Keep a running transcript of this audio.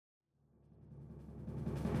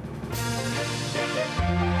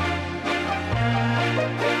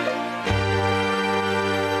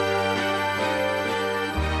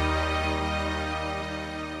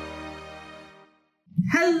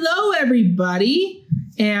everybody,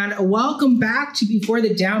 and welcome back to Before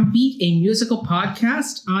the Downbeat, a musical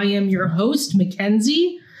podcast. I am your host,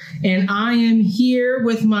 Mackenzie, and I am here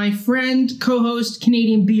with my friend, co-host,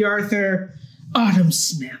 Canadian B. Arthur, Autumn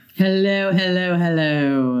Smith. Hello, hello,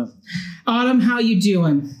 hello. Autumn, how you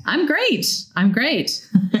doing? I'm great.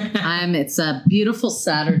 It's a beautiful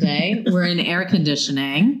Saturday. We're in air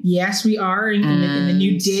conditioning. Yes, we are in the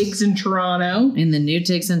new digs in Toronto.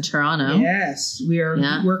 Yes, we are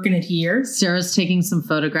working it here. Sarah's taking some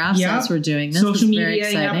photographs as we're doing this. Social media, very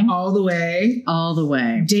exciting. All the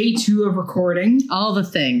way. Day 2 of recording. All the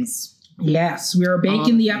things. Yes, we are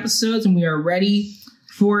baking the episodes and we are ready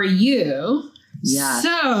for you. Yeah.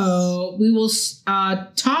 So we will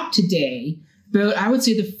talk today about, I would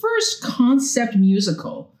say, the first concept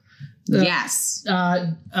musical. Yes.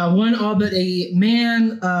 One all but a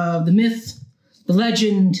man of the myth, the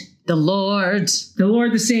legend, the Lord,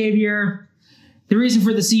 the Savior, the reason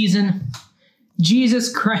for the season,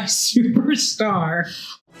 Jesus Christ Superstar.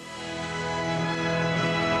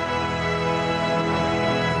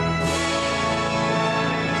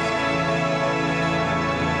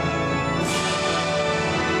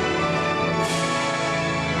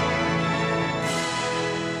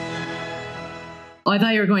 Oh, I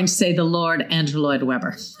thought you were going to say the Lord Andrew Lloyd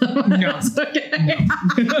Webber. No. Okay.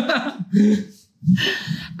 No.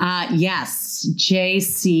 Yes,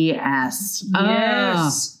 JCS.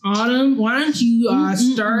 Yes. Autumn, why don't you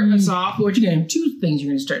start us off? What you're going to 2 things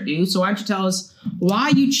you're going to start doing. So why don't you tell us why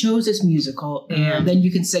you chose this musical, and then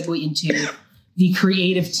you can segue into the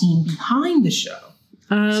creative team behind the show.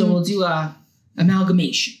 So we'll do a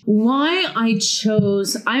amalgamation. Why I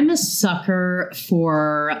chose, I'm a sucker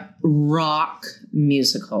for rock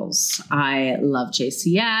musicals. I love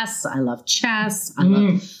JCS. I love Chess. I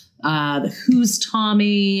love the Who's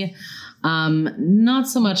Tommy. Not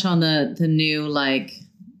so much on the new like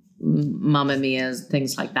Mamma Mia's,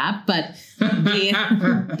 things like that, but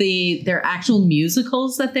their actual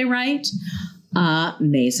musicals that they write.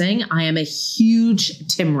 Amazing. I am a huge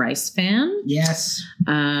Tim Rice fan. Yes.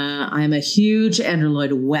 I'm a huge Andrew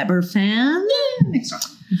Lloyd Webber fan. Next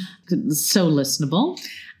one. So listenable.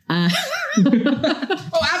 Oh,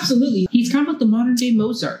 absolutely. He's kind of like the modern day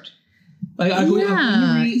Mozart. Like,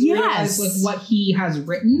 realize like what he has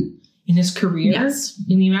written in his career, and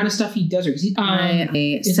the amount of stuff he does.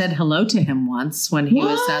 I said hello to him once when he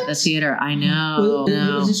was at the theater. I know.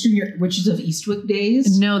 Was this during your Witches of Eastwick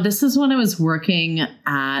days? No, this is when I was working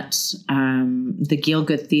at the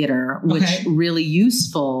Gielgud Theater, which Really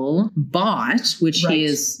Useful bought, which he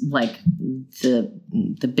is like the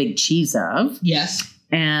big cheese of. Yes.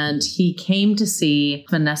 And he came to see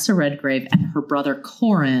Vanessa Redgrave and her brother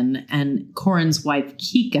Corin and Corin's wife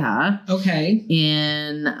Kika. Okay.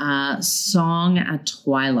 In Song at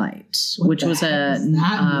Twilight, which was a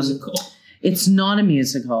musical. It's not a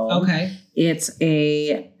musical. Okay. Is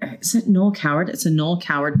it Noel Coward? It's a Noel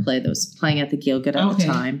Coward play that was playing at the Gielgud at the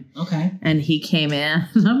time. Okay. And he came in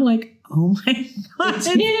and I'm like, oh my God, it's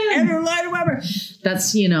Andrew Lloyd Webber.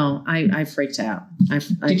 That's, I freaked out.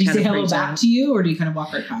 Did he say hello back to you, or do you kind of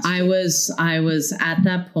walk right past I was at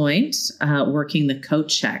that point working the coat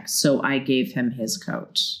check, so I gave him his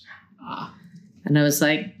coat. And I was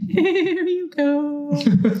like, here you go.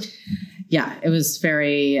 Yeah, it was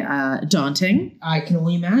very daunting. I can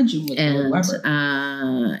only imagine with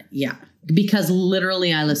Webber. Because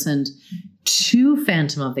literally I listened to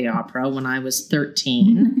Phantom of the Opera when I was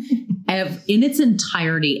 13 in its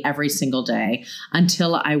entirety every single day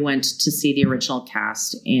until I went to see the original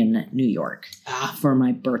cast in New York for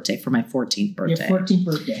my birthday, for my 14th birthday. Your 14th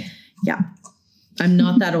birthday. Yeah. I'm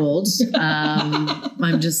not that old.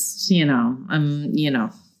 I'm just,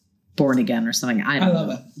 I'm born again or something. I love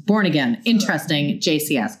it. Born again. Interesting.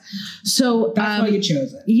 JCS. So that's why you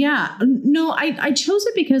chose it. Yeah. No, I chose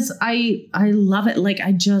it because I love it. Like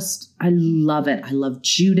I love it. I love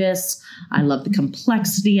Judas. I love the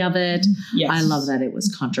complexity of it. Yes. I love that it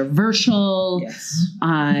was controversial. Yes.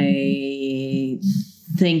 I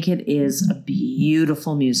think it is a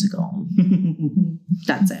beautiful musical.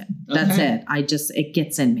 That's it. That's it. It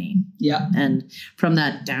gets in me. Yeah. And from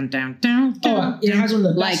that down. It has one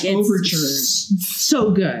of the best overtures.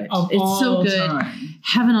 So good. It's so good. Time.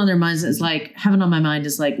 Heaven on My Mind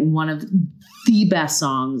is like one of the best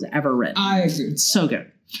songs ever written. I agree. It's so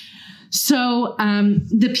good. So,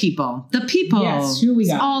 the people. Yes, who we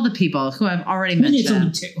got? All the people who I've already mentioned. It's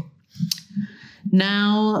only 2.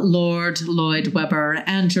 Now, Lord Lloyd Webber,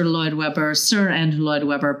 Andrew Lloyd Webber, Sir Andrew Lloyd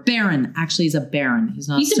Webber, Baron. Actually, he's a Baron. He's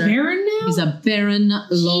not. He's a Baron now. He's a Baron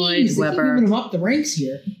Lloyd Webber. Moving him up the ranks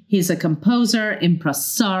here. He's a composer,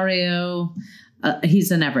 impresario,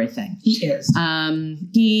 He's in everything. He is.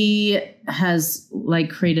 He has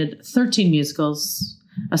created 13 musicals,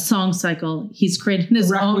 a song cycle. He's created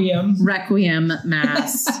his own Requiem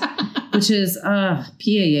Mass, which is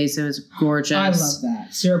Pia Jesu is gorgeous. I love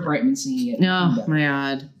that. Sarah Brightman singing it. Oh my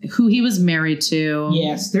God. Who he was married to.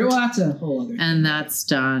 Yes, that's a whole other thing. And that's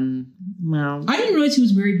done. Well, I didn't realize he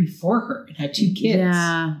was married before her and had 2 kids.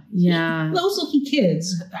 Yeah. Those lucky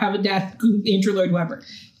kids have a dad, Andrew Lloyd Webber.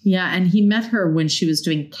 Yeah, and he met her when she was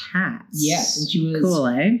doing Cats. Yes, and she was cool,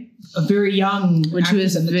 eh? A very young. When she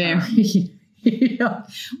was very.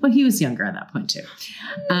 Well, he was younger at that point too.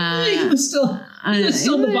 He was still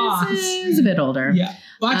the boss. He was a bit older. Yeah.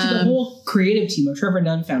 Well, actually, the whole creative team of Trevor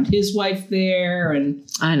Nunn found his wife there, and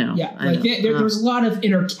I know. Yeah, there was a lot of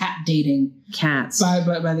inner cat dating. Cats by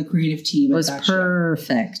the creative team. It was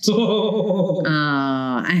perfect.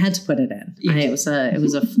 I had to put it in. It was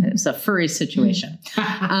a furry situation.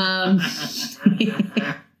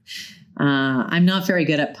 I'm not very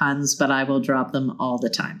good at puns, but I will drop them all the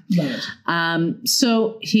time.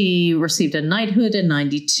 So he received a knighthood in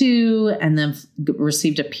 92 and then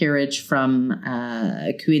received a peerage from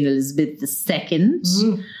Queen Elizabeth II.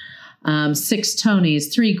 6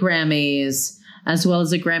 Tonys, 3 Grammys, as well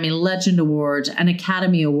as a Grammy Legend Award, an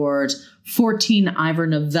Academy Award, 14 Ivor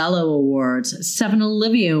Novello Awards, 7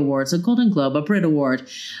 Olivier Awards, a Golden Globe, a Brit Award.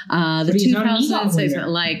 The 2006,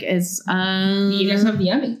 he doesn't have the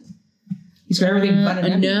Emmy. He's got everything but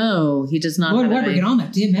an Emmy. No, he does not. Lloyd Webber, get on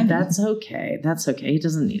that damn Emmy. That's okay. He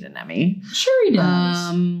doesn't need an Emmy. Sure he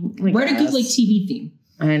does. Write a good TV theme.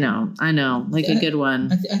 I know. A good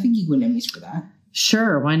one. I think you win Emmys for that.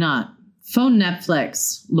 Sure, why not? Phone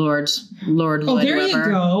Netflix, Lord Lloyd Webber. Oh, there you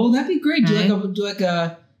go. That'd be great. Do like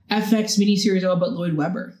a FX miniseries all about Lloyd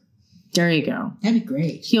Webber. There you go. That'd be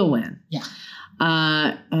great. He'll win. Yeah.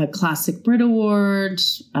 A Classic Brit Award.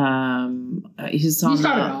 He's on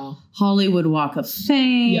the Hollywood Walk of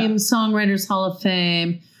Fame, Songwriters Hall of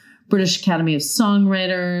Fame, British Academy of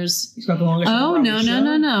Songwriters. He's got the longest. Oh,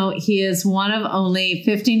 no. He is one of only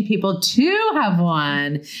 15 people to have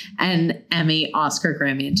won an Emmy, Oscar,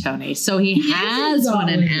 Grammy, and Tony. So he has won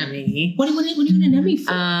an Emmy. What do you win an Emmy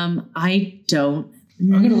for? I don't I'm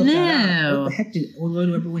going to look that up. What the heck did Lloyd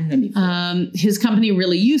Webber win an Emmy for? His company,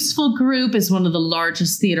 Really Useful Group, is one of the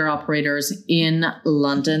largest theater operators in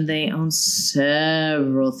London. They own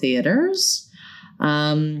several theaters.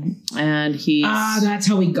 And he's... that's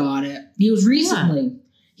how he got it. He was recently. Yeah.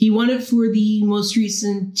 He won it for the most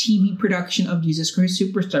recent TV production of Jesus Christ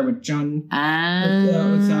Superstar with John...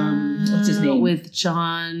 what's his name? With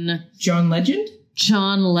John... John Legend?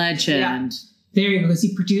 John Legend. Yeah. There you go, because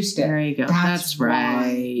he produced it. There you go. That's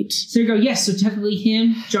right. So there you go. Yes, so technically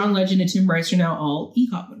him, John Legend, and Tim Rice are now all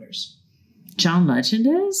EGOT winners. John Legend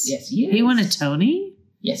is? Yes, he is. He won a Tony?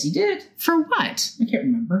 Yes, he did. For what? I can't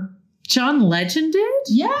remember. John Legend did?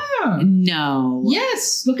 Yeah. No.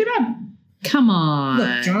 Yes, look it up. Come on.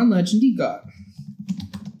 Look, John Legend EGOT.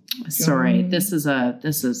 Sorry, this is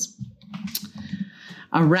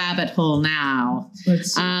a rabbit hole now.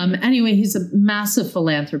 Let's see. Anyway, he's a massive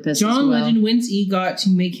philanthropist. John Legend wins EGOT to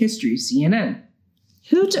make history. CNN.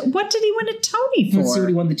 What did he win a Tony for? Let's see what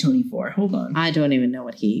he won the Tony for. Hold on. I don't even know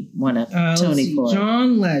what he won a Tony for.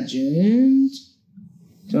 John Legend.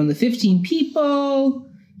 He won the 15 People.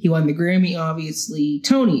 He won the Grammy, obviously.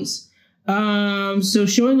 Tonys. So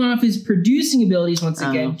showing off his producing abilities once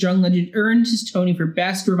again, John Legend earned his Tony for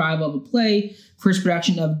Best Revival of a Play for his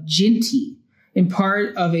production of Ginty, in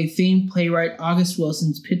part of a famed playwright August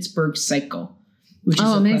Wilson's Pittsburgh Cycle, which is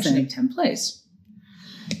a collection of 10 plays.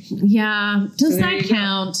 Yeah. Does that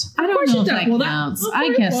count? I don't know if that counts.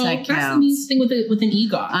 I guess that counts. That's the neat thing with an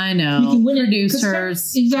EGOT. I know. You can win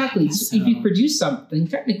producers. Exactly. So if you produce something,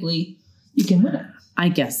 technically, you can win it. I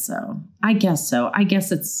guess so. I guess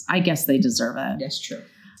they deserve it. That's true.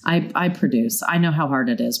 I produce. I know how hard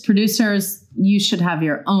it is. Producers, you should have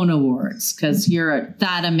your own awards because you're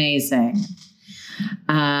that amazing.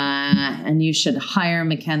 And you should hire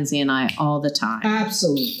Mackenzie and I all the time.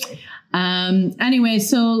 Absolutely. Anyway,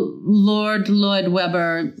 so Lord Lloyd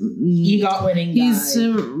Webber, EGOT winning guy. He's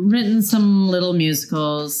written some little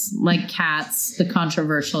musicals like Cats, the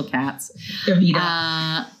controversial Cats.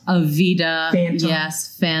 Evita. Phantom.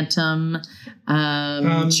 Yes, Phantom.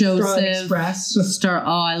 Joseph. Starlight Express.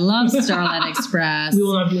 I love Starlight Express. We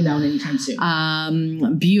will not do that one anytime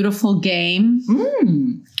soon. Beautiful Game.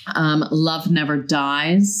 Love Never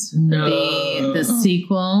Dies. No. The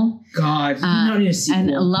sequel. God. Not need a sequel.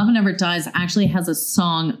 And Love Never Dies actually has a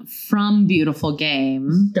song from Beautiful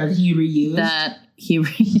Game. That he reused? That he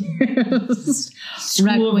used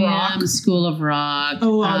School of Rock.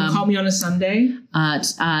 Oh, Call Me on a Sunday.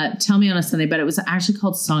 Tell Me on a Sunday, but it was actually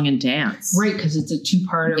called Song and Dance. Right, because it's a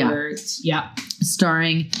 2-parter where it's,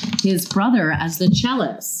 starring his brother as the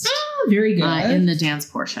cellist. Oh, very good. In the dance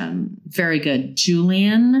portion. Very good.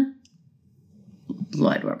 Julian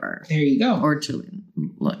Lloyd Webber. There you go. Or Julian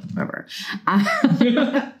Lloyd Webber.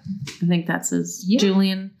 I think that's his.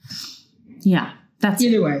 Julian. Yeah. That's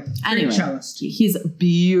either way. Anyway, cellist. He's a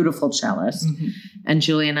beautiful cellist. Mm-hmm. And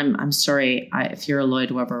Julian, I'm sorry if you're a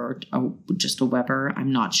Lloyd Webber or just a Webber,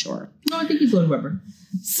 I'm not sure. No, I think he's Lloyd Webber.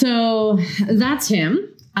 So that's him.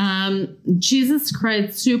 Jesus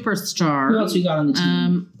Christ Superstar. Who else we got on the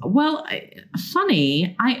team?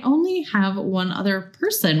 Funny, I only have one other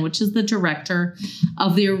person, which is the director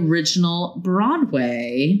of the original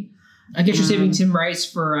Broadway. I guess you're saving Tim Rice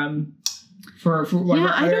for one of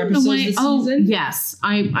our other episodes this season? Yes,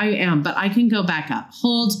 I am, but I can go back up.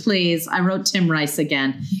 Hold, please. I wrote Tim Rice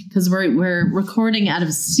again because we're recording out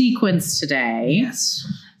of sequence today. Yes.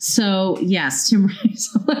 So, yes, Tim Rice.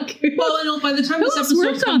 By the time this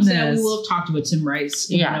episode comes out, we will have talked about Tim Rice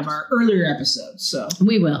in one of our earlier episodes. So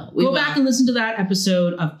we will. Go back and listen to that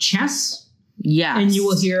episode of Chess. Yes. And you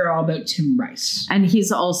will hear all about Tim Rice. And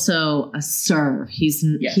he's also a sir. He's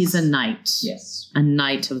a knight. Yes. A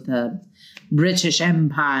knight of the British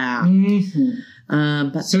Empire.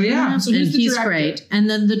 Mm-hmm. So he's great. And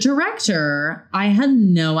then the director, I had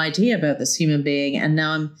no idea about this human being, and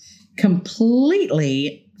now I'm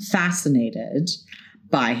completely fascinated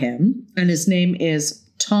by him. And his name is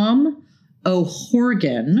Tom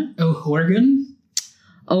O'Horgan. O'Horgan.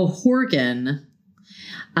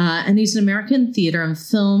 And he's an American theater and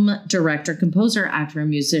film director, composer, actor, and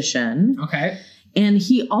musician. Okay. And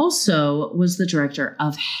he also was the director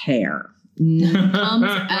of Hair. Comes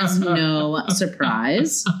as no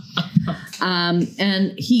surprise.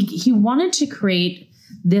 And he wanted to create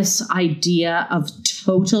this idea of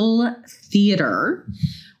total theater,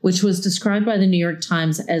 which was described by the New York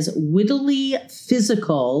Times as wittily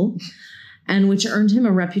physical, and which earned him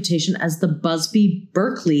a reputation as the Busby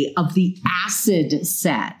Berkeley of the acid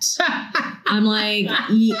set. I'm like,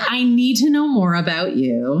 I need to know more about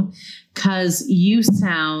you because you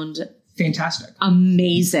sound fantastic.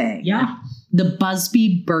 Amazing. Yeah. The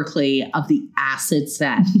Busby Berkeley of the acid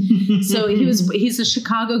set. So he's a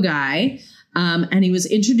Chicago guy. And he was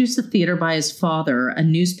introduced to theater by his father, a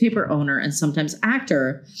newspaper owner and sometimes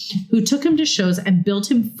actor, who took him to shows and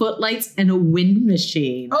built him footlights and a wind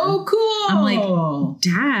machine. Oh, cool. I'm like,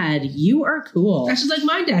 Dad, you are cool. That's just like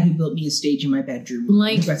my dad who built me a stage in my bedroom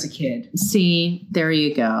as a kid. See, there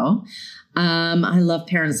you go. I love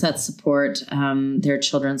parents that support their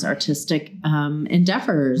children's artistic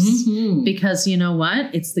endeavors because you know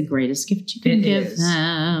what? It's the greatest gift you can give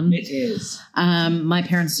them. It is. My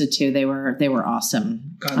parents did too. They were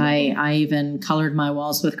awesome. I even colored my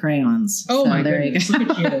walls with crayons. Oh, so my goodness. Look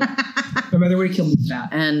at you. My mother would have killed me with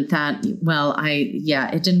that. And that,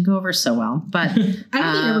 it didn't go over so well. But I don't think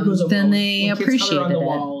it ever goes over then well. they appreciated the it.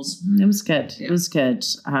 Walls. It was good. Yeah. It was good.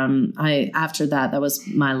 After that was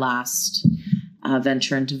my last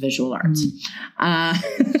venture into visual arts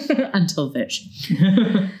until Vish.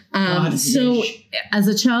 So as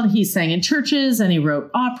a child, he sang in churches and he wrote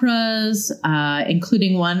operas,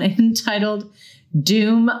 including one entitled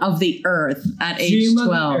Doom of the Earth at age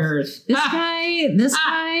 12. This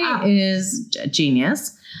guy is a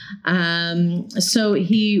genius. So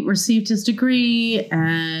he received his degree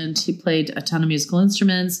and he played a ton of musical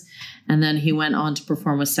instruments. And then he went on to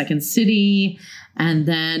perform with Second City. And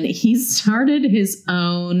then he started his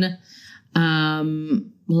own,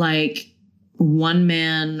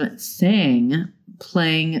 one-man thing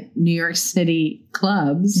playing New York City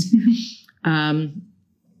clubs. And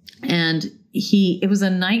it was a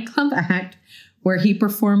nightclub act where he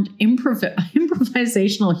performed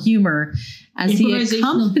improvisational humor as he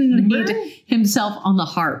accompanied himself on the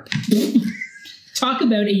harp. Talk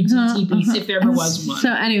about a DT piece if there ever was one.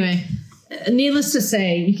 So anyway, needless to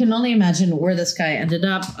say, you can only imagine where this guy ended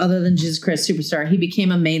up. Other than Jesus Christ Superstar, he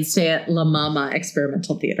became a mainstay at La Mama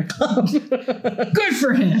Experimental Theater Club. Good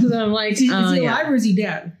for him. So I'm like, is he alive or is he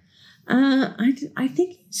dead? I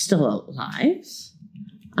think he's still alive.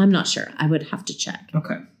 I'm not sure. I would have to check.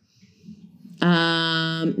 Okay.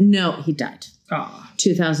 No, he died.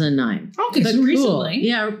 2009. Okay, so recently.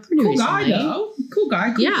 Yeah, pretty cool recently. Guy, though. Cool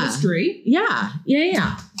guy. Cool history. Yeah.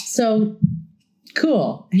 So,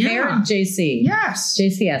 cool. Yeah. Hair and JC. Yes.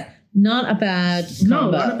 JCS. Not a bad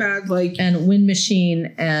combo. No, not a bad, And wind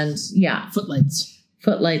machine and, Footlights.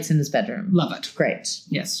 Footlights in his bedroom. Love it. Great.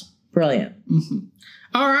 Yes. Brilliant. Mm-hmm.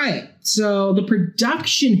 All right. So the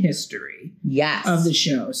production history Yes. of the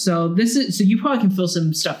show. So you probably can fill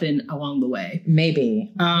some stuff in along the way.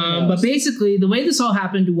 Maybe. But basically, the way this all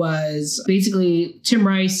happened was basically Tim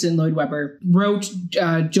Rice and Lloyd Webber wrote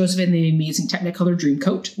Joseph and the Amazing Technicolor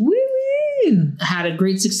Dreamcoat. Woo-woo. Had a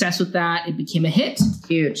great success with that. It became a hit.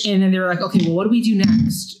 Huge. And then they were like, okay, well, what do we do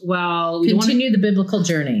next? Well, we Continue the biblical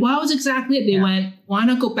journey. Well, that was exactly it. They went, why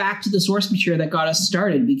not go back to the source material that got us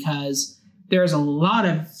started? Because there's a lot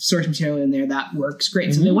of source material in there that works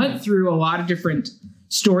great. So they went through a lot of different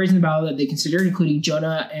stories in the Bible that they considered, including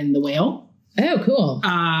Jonah and the whale. Oh, cool.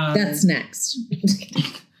 That's next.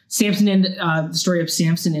 Samson and the story of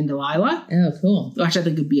Samson and Delilah. Oh, cool. Which I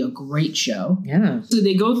think would be a great show. Yeah. So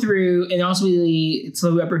they go through, and also it's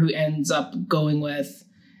Lloyd Webber who ends up going with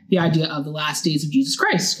the idea of the last days of Jesus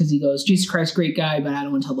Christ, because he goes, Jesus Christ, great guy, but I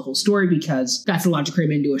don't want to tell the whole story because that's a lot to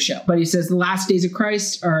cram into a show. But he says the last days of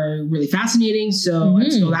Christ are really fascinating, so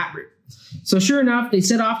let's go that route. So sure enough, they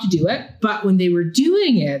set off to do it, but when they were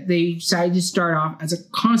doing it, they decided to start off as a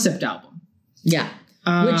concept album. Yeah.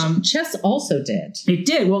 Which Chess also did. It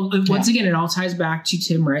did. Well, once again, it all ties back to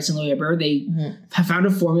Tim Rice and Lloyd Webber. They have found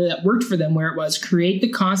a formula that worked for them where it was create the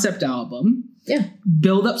concept album,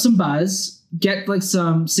 build up some buzz, get like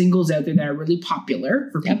some singles out there that are really popular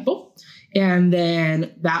for people, and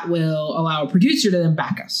then that will allow a producer to then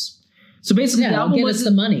back us. So basically, the album give us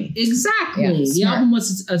the money. Exactly. Yeah, the album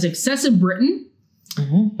was a success in Britain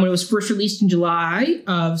when it was first released in July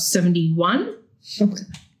of 1971. Okay.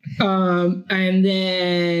 And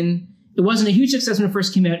then it wasn't a huge success when it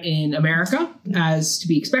first came out in America, as to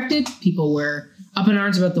be expected. People were up in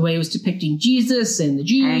arms about the way it was depicting Jesus and the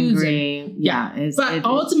Jews. Angry. But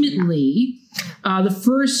ultimately, the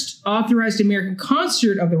first authorized American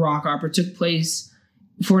concert of the rock opera took place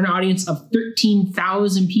for an audience of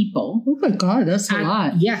 13,000 people. Oh my God, that's a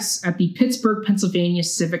lot. Yes, at the Pittsburgh, Pennsylvania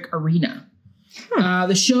Civic Arena.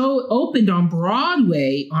 The show opened on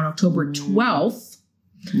Broadway on October 12th.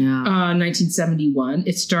 1971.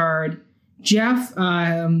 It starred Jeff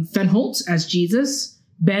Fenholt as Jesus,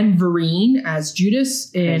 Ben Vereen as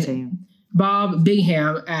Judas, and Bob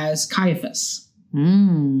Bingham as Caiaphas.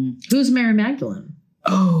 Who's Mary Magdalene?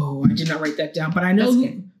 Oh, I did not write that down, but I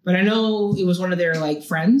know. But I know it was one of their like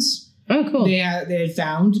friends. Oh, cool. They had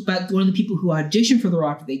found, but one of the people who auditioned for the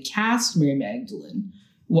Rock that they cast Mary Magdalene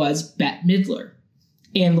was Bette Midler,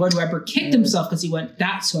 and Lloyd Webber kicked himself because he went,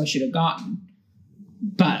 "That's who I should have gotten."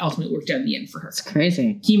 But ultimately, it worked out in the end for her. It's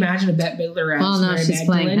crazy. Can you imagine a Bette Midler as Well, now Mary she's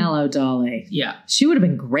Magdalene? playing Hello, Dolly. Yeah. She would have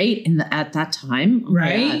been great at that time. Oh,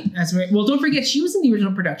 right? That's right. Well, don't forget, she was in the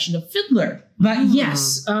original production of Fiddler. But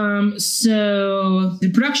yes, so the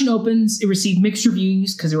production opens. It received mixed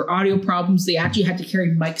reviews because there were audio problems. They actually had to carry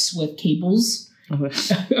mics with cables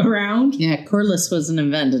around. Yeah, cordless wasn't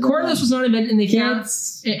invented. Cordless was not invented, and they found,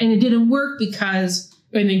 and it didn't work because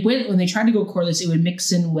when they tried to go cordless, it would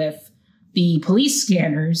mix in with the police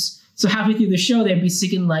scanners. So halfway through the show, they'd be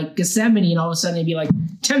singing like Gethsemane, and all of a sudden they'd be like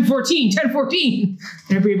 10:14, 10:14.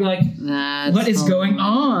 And everybody would be like, what is going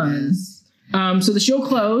on? So the show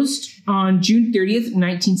closed on June 30th,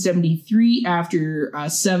 1973 after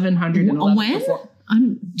 711. When?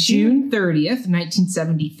 On June 30th,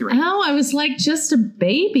 1973. Oh, I was like just a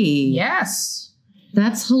baby. Yes.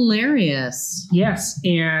 That's hilarious. Yes.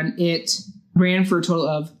 And it ran for a total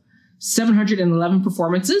of 711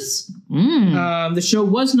 performances. The show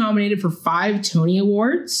was nominated for 5 Tony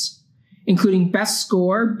Awards, including Best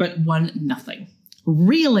Score, but won nothing.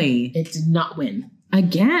 Really? It did not win.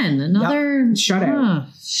 Again, another shutout.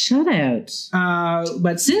 Shutout.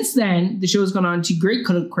 But since then, the show has gone on to great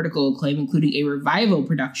critical acclaim, including a revival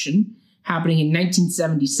production happening in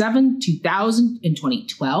 1977, 2000, and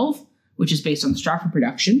 2012, which is based on the Stratford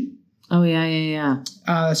production. Oh, yeah.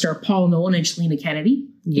 Star Paul Nolan and Shalina Kennedy.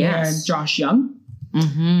 Yes. And Josh Young.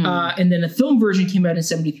 And then a film version came out in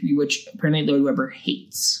 1973, which apparently Lloyd Webber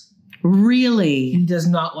hates. Really? He does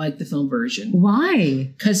not like the film version.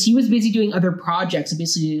 Why? Because he was busy doing other projects, and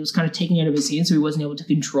basically it was kind of taken out of his hands, so he wasn't able to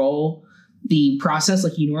control the process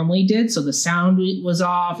like he normally did. So the sound was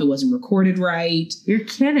off. It wasn't recorded right. You're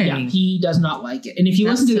kidding. Yeah, he does not like it. And if you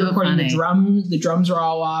listen to the recording, the drums are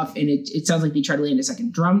all off, and it sounds like they tried to land a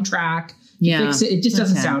second drum track. Fix it. It just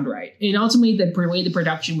doesn't sound right. And ultimately, the way the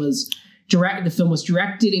production was the film was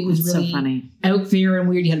directed, it was really so funny. Out there and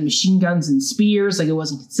weird. You had machine guns and spears, like it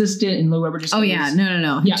wasn't consistent. And Lloyd Webber just no. Yeah.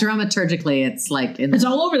 Dramaturgically, it's like it's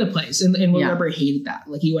all over the place. And Lloyd Webber hated that.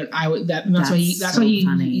 Like he went, that's why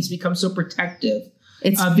he's become so protective.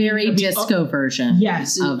 It's very disco version.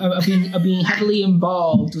 Yes, of being heavily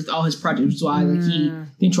involved with all his projects, which is why he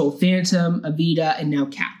controlled Phantom, Evita, and now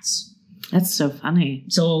Cats. That's so funny.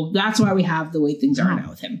 So that's why we have the way things are now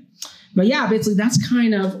with him. But yeah, basically that's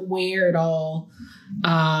kind of where it all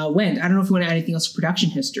went. I don't know if you want to add anything else to production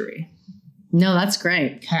history. No, that's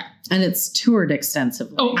great. Okay. And it's toured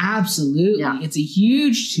extensively. Oh, absolutely. Yeah. It's a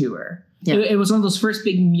huge tour. Yeah. It was one of those first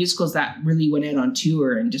big musicals that really went out on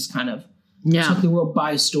tour and just kind of took the world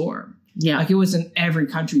by storm. Yeah. Like it was in every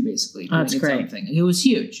country basically. That's great. Thing. It was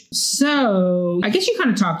huge. So I guess you kind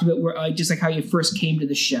of talked about where, just like how you first came to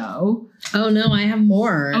the show. Oh, no, I have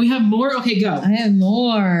more. Oh, you have more? Okay, go. I have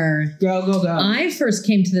more. Go. I first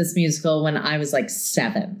came to this musical when I was like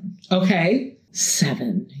 7. Okay.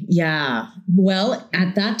 7. Yeah. Well,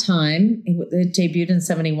 at that time, it debuted in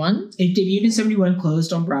 71. It debuted in 71,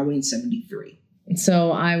 closed on Broadway in 73.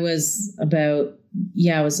 So I was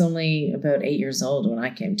I was only about 8 years old when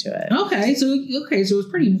I came to it. Okay. So it was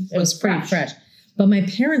pretty fresh. But my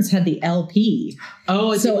parents had the LP.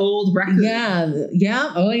 Oh, it's an old record.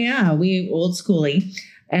 Yeah. Oh, yeah. We old schooly.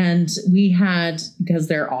 And we had, because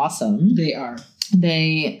they're awesome. They are.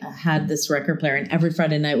 They had this record player, and every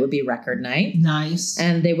Friday night would be record night. Nice.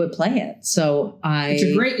 And they would play it. So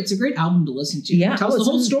it's a great album to listen to. Yeah. It tells the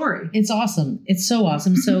whole story. It's awesome. It's so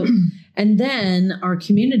awesome. So, and then our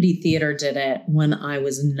community theater did it when I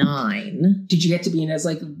was 9. Did you get to be in as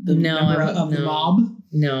like the member of the mob?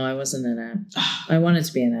 No, I wasn't in it. I wanted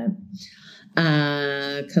to be in it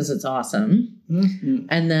because it's awesome. Mm-hmm.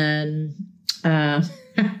 And then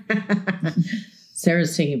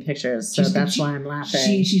Sarah's taking pictures, so that's why I'm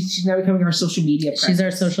laughing. She's now becoming our social media presence. She's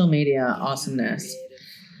our social media awesomeness.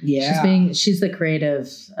 Yeah. She's the creative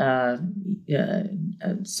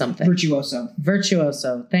something.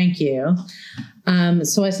 Virtuoso. Thank you.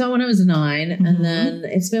 So I saw it when I was 9, and then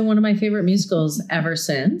it's been one of my favorite musicals ever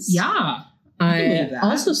since. Yeah. I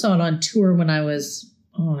also saw it on tour when I was,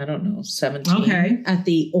 17. Okay. At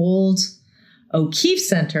the old O'Keefe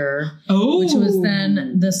Center, which was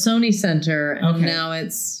then the Sony Center, and now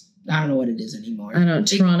it's, I don't know what it is anymore. I don't know,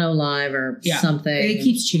 Toronto Live or something. It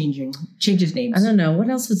keeps changes names. I don't know. What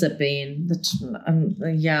else has it been?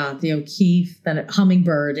 The O'Keefe, then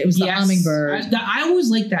Hummingbird. It was the Hummingbird. I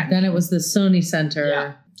always liked that. Then it was the Sony Center.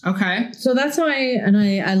 Yeah. Okay. So that's how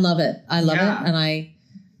I love it. I love it, and I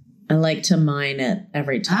like to mine it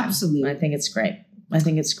every time. Absolutely. I think it's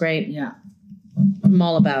great. Yeah. I'm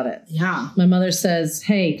all about it. Yeah. My mother says,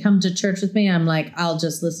 hey, come to church with me. I'm like, I'll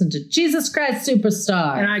just listen to Jesus Christ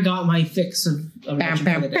Superstar. And I got my fix of That's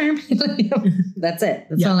it.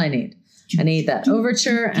 That's all I need. I need that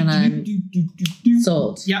overture and I'm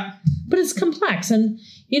sold. Yeah. But it's complex. And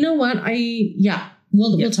you know what?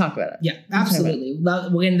 We'll talk about it. Yeah, absolutely.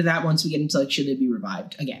 We'll get into that once we get into should it be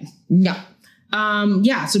revived again. Yeah.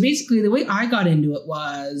 So basically the way I got into it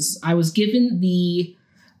was I was given the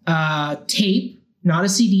tape, not a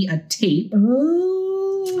CD, a tape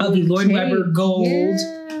of the Lloyd Webber Gold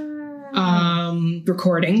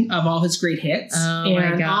recording of all his great hits. Oh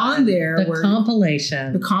my God. On there were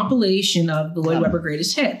the compilation of the Lloyd Webber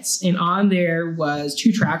greatest hits. And on there was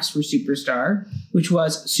 2 tracks for Superstar, which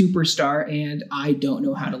was Superstar and I Don't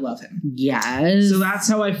Know How to Love Him. Yes. So that's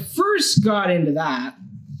how I first got into that.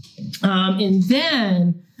 And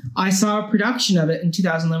then I saw a production of it in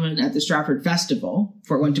 2011 at the Stratford Festival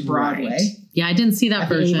before it went to Broadway. Right. Yeah, I didn't see that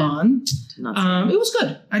version. It was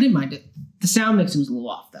good. I didn't mind it. The sound mixing was a little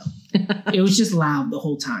off, though. It was just loud the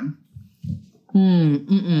whole time.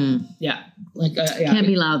 Yeah. Can't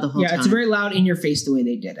be loud the whole time. Yeah, it's very loud in your face the way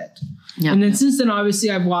they did it. Yeah. And then since then, obviously,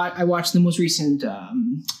 I watched the most recent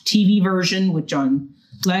TV version with John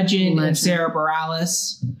Legend and Sarah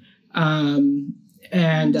Bareilles.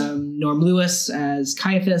 And Norm Lewis as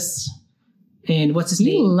Caiaphas. And what's his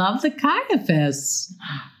name? You love the Caiaphas.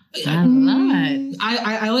 I love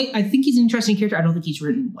it. I think he's an interesting character. I don't think he's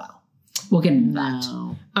written well. We'll get into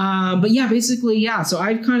that. But yeah, basically, yeah. So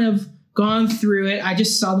I've kind of gone through it. I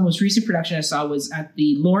just saw the most recent production I saw was at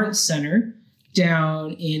the Lawrence Center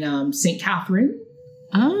down in St. Catharines.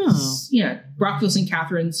 Oh. Yeah, Brockville, St.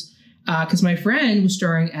 Catharines. Because my friend was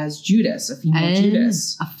starring as Judas, a female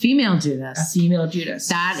Judas. A female Judas.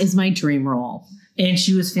 That is my dream role. And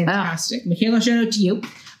she was fantastic. Michaela, shout out to you.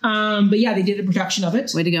 But yeah, they did a production of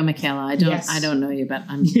it. Way to go, Michaela. I don't know you, but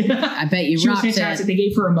I bet you rocked it. She was fantastic. They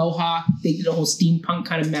gave her a mohawk. They did a whole steampunk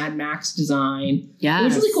kind of Mad Max design. Yeah. It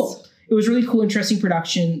was really cool. It was really cool, interesting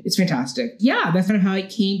production. It's fantastic. Yeah, that's kind of how I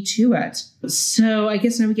came to it. So I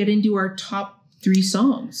guess now we get into our top 3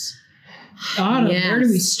 songs. Autumn, where do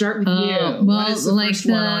we start with you? Well, what is the first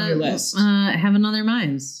one on your list? Heaven on Their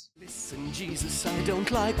Minds. Listen, Jesus, I don't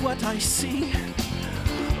like what I see.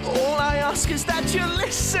 All I ask is that you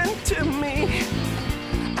listen to me.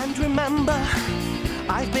 And remember,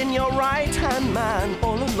 I've been your right-hand man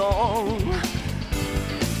all along.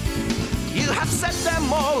 You have set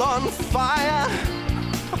them all on fire.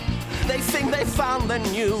 They think they found the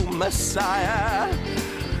new Messiah,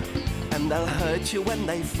 and they'll hurt you when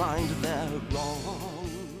they find they're wrong.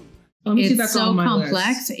 Let me see if It's that's so on my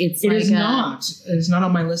complex. list. It's It like is not. It is not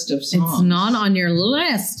on my list of songs. It's not on your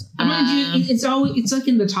list. Mind you, it's like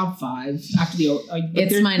in the top 5 after the.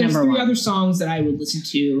 It's my number There's 3 one. other songs that I would listen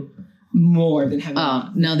to more than Heaven. Oh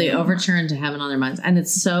no, they overturned to Heaven on Their Minds, and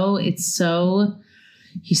it's so.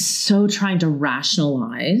 He's so trying to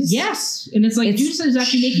rationalize. Yes, and it's like It's Judas is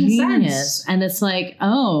actually making genius. sense. And it's like,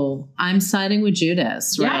 oh, I'm siding with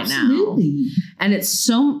Judas Yeah, right absolutely. now. And it's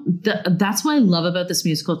so, that's what I love about this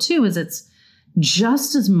musical too, is it's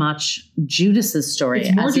just as much Judas's story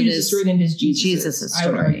It's more as Judas' it is story than it is Jesus'. Jesus's I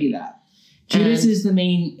would story. argue that. Judas And is the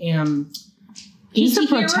main he's the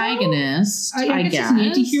anti-hero? protagonist, I guess he's an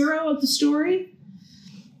anti-hero of the story.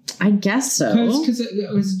 I guess so.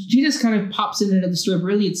 Because Judas kind of pops into the story, but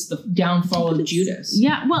really it's the downfall of Judas.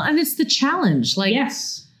 Yeah, well, and it's the challenge. Like,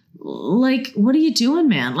 Yes. like, what are you doing,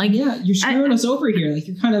 man? Like, Yeah, you're screwing us over here. Like,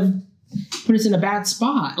 you're kind of putting us in a bad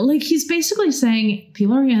spot. like he's basically saying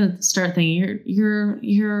people are going to start thinking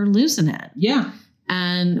you're losing it. Yeah.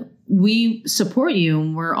 And we support you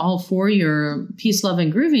and we're all for your peace, love,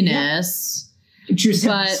 and grooviness. True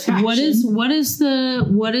But satisfaction.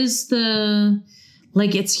 what is the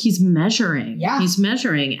like he's measuring. Yeah. He's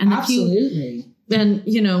measuring. And Absolutely.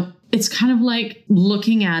 it's kind of like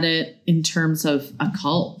looking at it in terms of a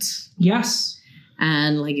cult. Yes.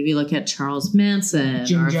 And like if you look at Charles Manson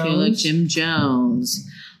Jim or if you look Jones. Jim Jones,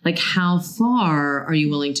 like how far are you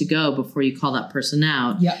willing to go before you call that person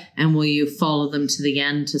out? Yeah. And will you follow them to the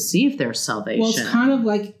end to see if there's salvation? Well, it's kind of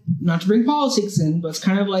like, not to bring politics in, but it's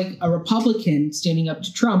kind of like a Republican standing up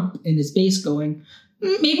to Trump in his base going,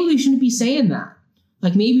 maybe we shouldn't be saying that.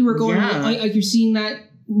 Like maybe we're going, Yeah. like you're seeing that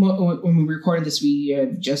when we recorded this, we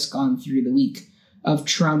have just gone through the week of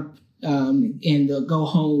Trump and the go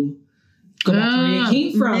home, go back to where it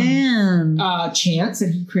came from Man. chants that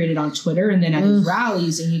he created on Twitter. And then at his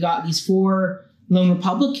rallies, and you got these 4 lone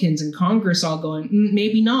Republicans in Congress all going,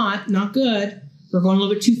 maybe not good. We're going a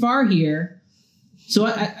little bit too far here.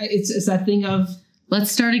 So it's that thing of, Let's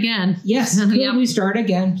start again. yes, could Yep. we start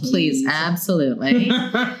again, please? Please, absolutely.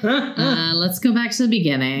 Let's go back to the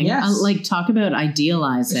beginning. Yes. Like talk about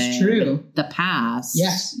idealizing It's true. the past.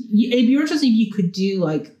 Yes. It'd be interesting if you could do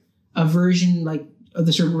like a version like of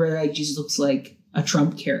the story where like Jesus looks like a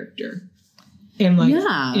Trump character. And like,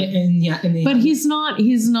 Yeah. and then But he's not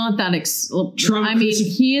that Trump I mean,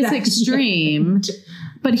 he is that- extreme,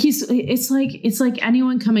 but it's like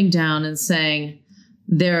anyone coming down and saying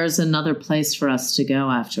there's another place for us to go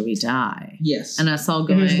after we die. Yes. And us all And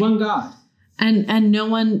going there's one God. and no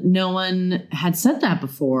one had said that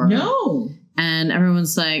before. No. And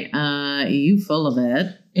everyone's like, you full of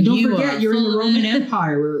it. And don't You forget, are you're in full the of Roman it."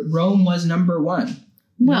 Empire where Rome was number 1.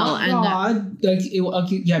 Well, Not and God.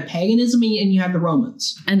 You had paganism and you had the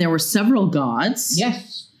Romans. and there were several gods.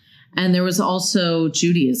 Yes. And there was also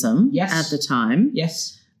Judaism Yes. at the time.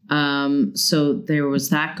 Yes. So there was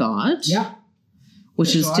that god. Yeah.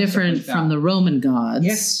 Which There's is a lot of stuff different like that. from the Roman gods.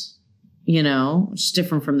 Yes. Which is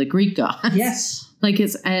different from the Greek gods. Yes. Like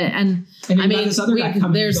it's and And I you got mean this other guy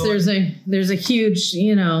coming there's a huge,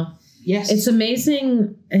 Yes. it's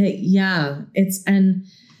amazing.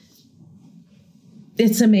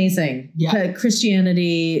 It's amazing. Yeah.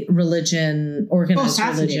 Christianity, religion, organized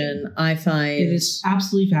fascinating. religion, I find It is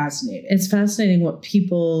absolutely fascinating. it's fascinating what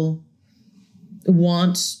people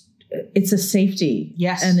want. It's a safety.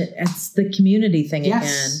 Yes. And it's the community thing Yes.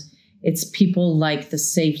 again. It's people like the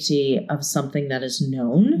safety of something that is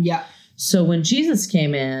known. Yeah. So when Jesus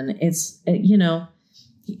came in,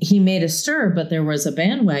 he made a stir, but there was a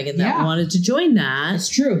bandwagon that Yeah. wanted to join that. That's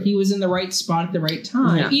true. He was in the right spot at the right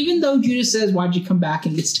time. Yeah. Even though Judas says, why'd you come back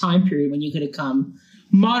in this time period when you could have come?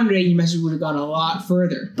 Modern day, your message would have gone a lot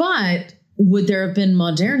further. But would there have been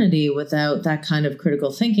modernity without that kind of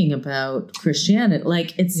critical thinking about Christianity?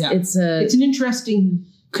 Like it's an interesting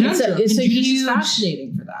conundrum. it's a and Judas huge- is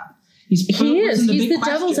fascinating for that. He's He's the big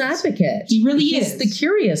devil's questions. advocate. He really He's is. the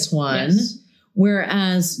curious one. Yes.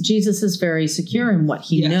 Whereas Jesus is very secure in what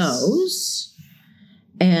he Yes. knows.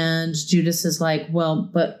 And Judas is like, well,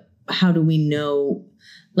 but how do we know?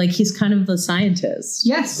 Like he's kind of the scientist.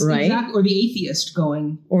 Yes, right? exactly. Or the atheist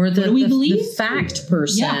going, Or What do we the believe? fact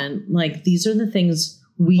person. Yeah. Like these are the things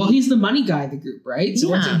we well, he's the money guy of the group, right? So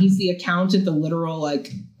Yeah. he's the accountant, the literal,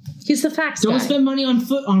 like, he's the facts don't guy. spend money on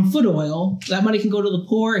foot oil. That money can go to the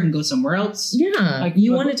poor. It can go somewhere else. Yeah. Like,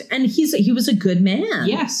 you but- wanted to, and he was a good man.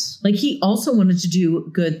 Yes. Like he also wanted to do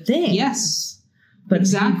good things. Yes. But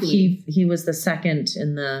Exactly. he was the second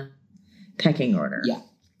in the pecking order. Yeah.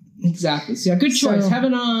 Exactly. So, yeah, good choice. So,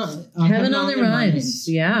 Heaven on Their Minds.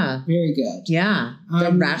 Yeah. Very good. Yeah.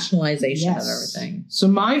 The rationalization yes. of everything. So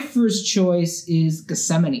my first choice is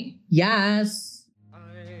Gethsemane. Yes.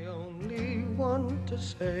 I only want to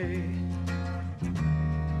say,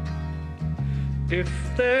 if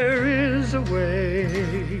there is a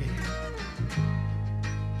way,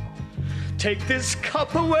 take this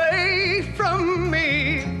cup away from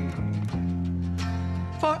me,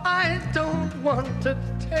 for I don't want to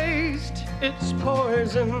taste its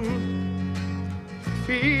poison.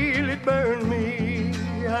 Feel it burn me,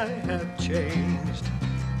 I have changed.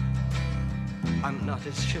 I'm not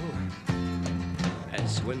as sure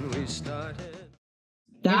as when we started.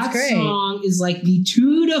 That great. song is like the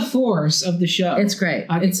tour de force of the show. It's great.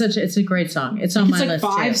 It's a great song. It's on my list.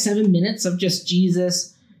 It's like 5-7 minutes of just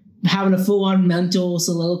Jesus having a full-on mental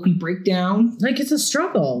soliloquy breakdown. Like, it's a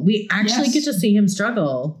struggle. We actually get to see him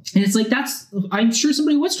struggle. And it's like, I'm sure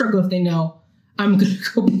somebody would struggle if they know I'm going to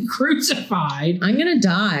go be crucified. I'm going to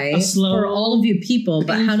die for all of you people,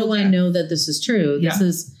 but how do I know that this is true? This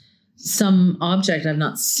is some object I've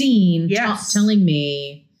not seen telling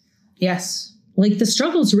me. Yes. Like, the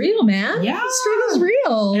struggle's real, man. Yeah. The struggle's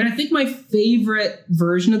real. And I think my favorite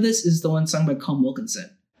version of this is the one sung by Colm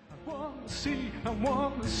Wilkinson. I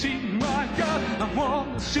want to see my God. I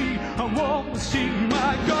want to see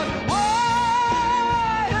my God.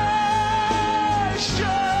 Why I should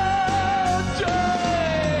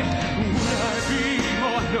die? Would I be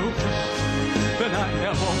more noticed than I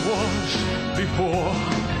ever was before?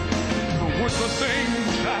 Would the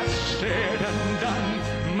things I said and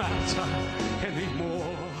done matter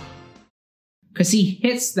anymore? Because he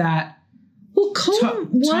hits that. Well, Colm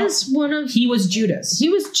was one of... He was Judas. He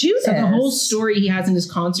was Judas. So the whole story he has in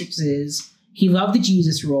his concerts is he loved the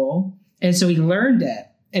Jesus role, and so he learned it,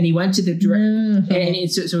 and he went to the director,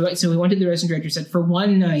 and so he went to the resident director and said, for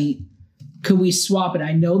one night, could we swap it?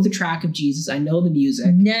 I know the track of Jesus. I know the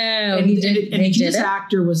music. No, and the Jesus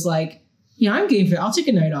actor was like, yeah, I'm game for it. I'll take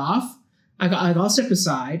a night off. I'll step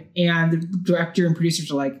aside. And the director and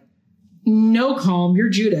producers are like, no, Colm, you're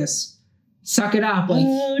Judas. Suck it up. Like,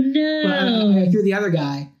 oh no, you're the other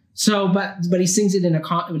guy. So, but he sings it he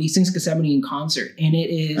sings Gethsemane in concert, and it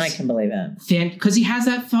is. I can believe it because he has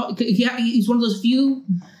that. He's one of those few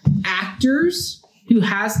actors who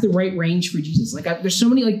has the right range for Jesus. Like, there's so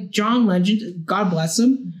many, like John Legend, God bless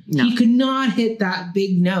him. No. He could not hit that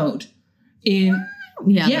big note in.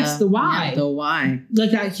 The why. Yeah, the why. Like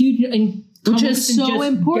that huge and which is so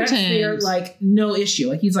important. Gets there, like, no issue.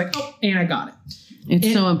 Like, he's like, oh, and I got it.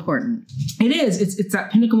 It's so important. It is. It's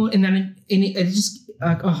that pinnacle, and then it just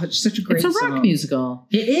it's such a great. It's a rock musical.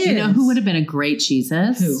 It is. You know who would have been a great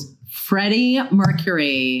Jesus? Who? Freddie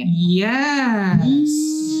Mercury. Yes.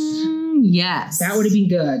 Yes. That would have been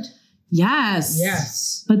good. Yes.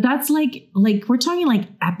 Yes. But that's like we're talking like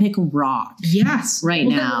epic rock. Yes. Right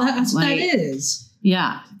now. That's what that is.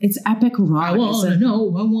 Yeah, it's epic rock. I want to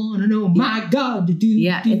know, my God, to do.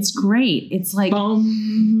 Yeah, it's great. It's like,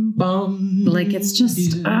 bum, bum. Like, it's just,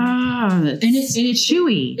 it's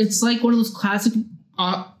chewy. It's like one of those classic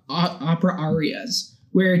opera arias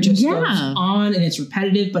where it just goes on and it's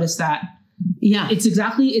repetitive, but it's that. Yeah, it's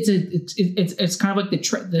exactly. It's kind of like the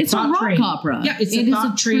it's thought a rock train. Opera. Yeah, it's a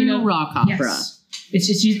thought train true rock opera. Yes.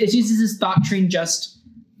 It uses this thought train just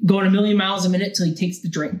going a million miles a minute till he takes the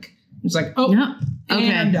drink. It's like, oh, yeah.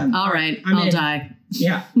 Okay, I'm done. All right, I'll die.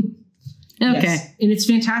 Yeah. Okay. Yes. And it's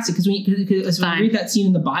fantastic because when I read that scene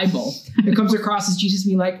in the Bible, it comes across as Jesus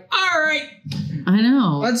being like, all right, I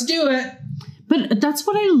know. Let's do it. But that's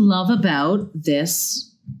what I love about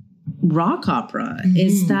this rock opera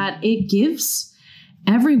is that it gives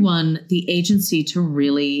everyone the agency to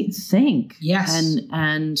really think. Yes.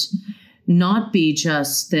 And not be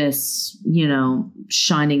just this,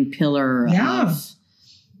 shining pillar of,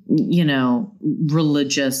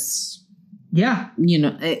 religious. Yeah.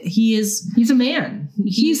 He's a man.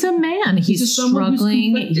 He's a man. He's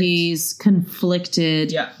struggling. He's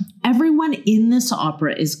conflicted. Yeah. Everyone in this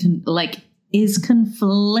opera is conflicted.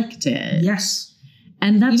 Yes.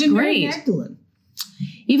 And that's even great. Mary Magdalene.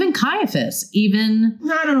 Even Caiaphas.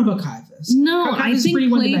 No, I don't know about Caiaphas. No,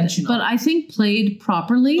 Caiaphas I think played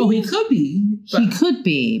properly. Oh, he could be. He could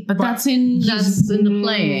be, but that's in the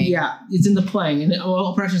playing. Yeah, it's in the playing. And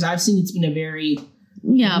all productions I've seen, it's been a very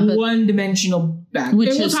one-dimensional back. Which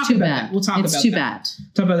is too bad. We'll talk about that. It's too bad.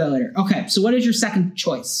 Talk about that later. Okay, so what is your second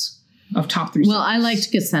choice of top 3 songs? Well, I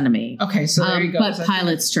liked Gethsemane. Okay, so there you go. But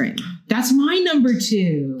Pilot's Dream. That's my number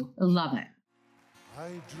 2. Love it. I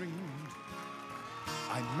dreamed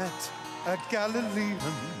I met a Galilean,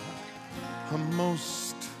 a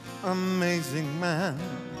most amazing man.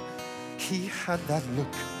 He had that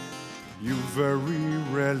look you very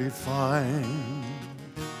rarely find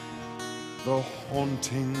the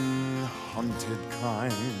haunting, hunted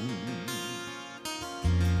kind.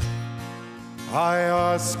 I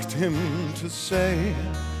asked him to say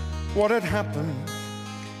what had happened,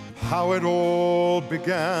 how it all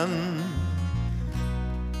began.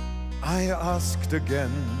 I asked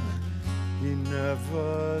again, he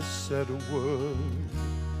never said a word,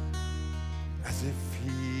 as if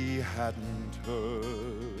he hadn't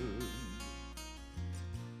heard.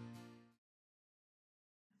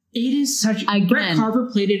 It is such... Again, Brett Carver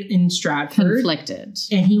played it in Stratford. Conflicted.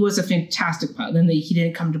 And he was a fantastic pilot. Then he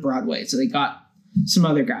didn't come to Broadway, so they got some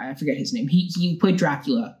other guy. I forget his name. He played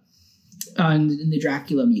Dracula in the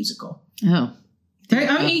Dracula musical. Oh.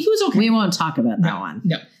 I mean, he was okay. We won't talk about that one.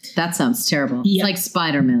 No. That sounds terrible. Yeah. It's like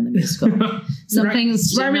Spider-Man, the musical. Some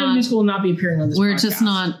things Spider-Man the musical will not be appearing on this We're podcast. just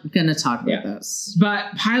not going to talk about those.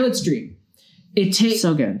 But Pilot's Dream. It takes...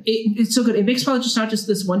 So good. It's so good. It makes Pilot just not just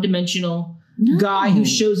this one-dimensional guy who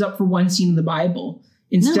shows up for one scene in the Bible.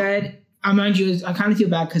 Instead, I mind you, I kind of feel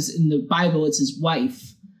bad because in the Bible, it's his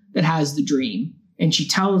wife that has the dream. And she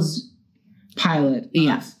tells Pilot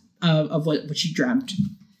of what she dreamt.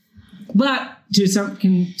 But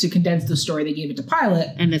to condense the story, they gave it to Pilot.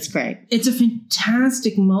 And it's great. It's a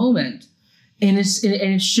fantastic moment. And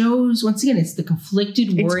it shows, once again, it's the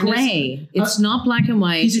conflicted It's wordiness. gray. It's not black and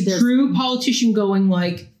white. He's a true politician going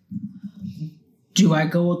like, do I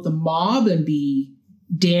go with the mob and be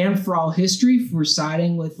damned for all history for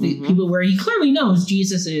siding with the people where he clearly knows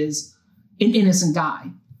Jesus is an innocent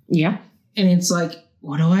guy? Yeah. And it's like,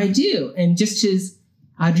 what do I do? And just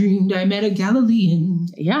I dreamed I met a Galilean.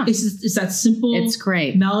 Yeah. It's that simple It's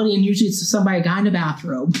great. melody. And usually it's a guy in a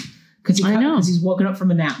bathrobe because he's woken up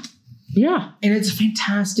from a nap. Yeah. And it's a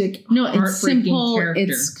fantastic, No, it's simple. character.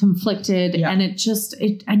 It's conflicted. Yeah. And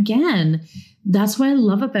it again, that's what I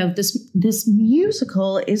love about this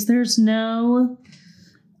musical is there's no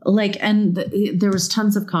there was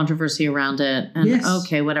tons of controversy around it. And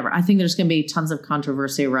okay, whatever. I think there's going to be tons of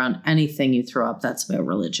controversy around anything you throw up that's about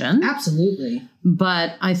religion. Absolutely.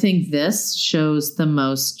 But I think this shows the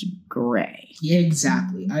most gray. Yeah,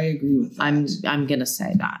 exactly. I agree with that. I'm going to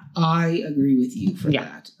say that. I agree with you for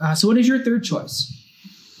that. So what is your third choice?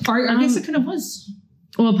 I guess it kind of was.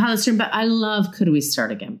 Well, Pilot's Dream, but I love Could We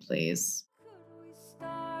Start Again, Please?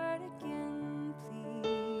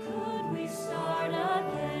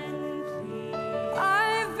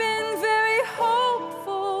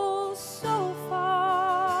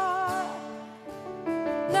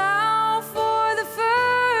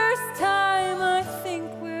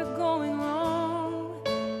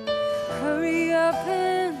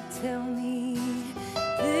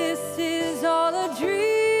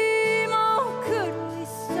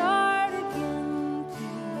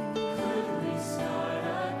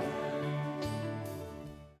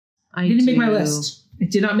 It didn't make my list. It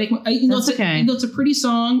did not make my... That's okay. It's a pretty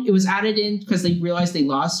song. It was added in because they realized they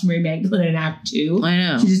lost Mary Magdalene in Act 2. I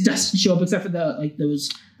know. She just doesn't show up except for those...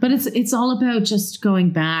 But it's all about just going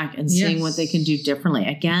back and seeing what they can do differently.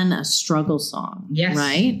 Again, a struggle song. Yes.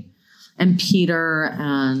 Right? And Peter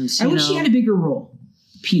and... I wish he had a bigger role,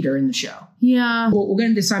 Peter, in the show. Yeah. Well, we'll get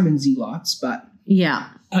into Simon Zelots, but... Yeah.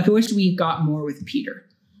 I wish we got more with Peter.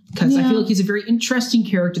 Because I feel like he's a very interesting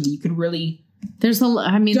character that you could really... There's a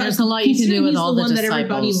lot you can do with all the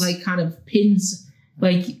disciples. That everybody kind of pins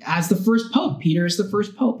as the first pope. Peter is the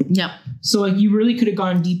first pope. Yeah. So you really could have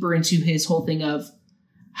gone deeper into his whole thing of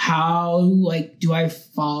how do I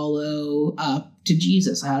follow up to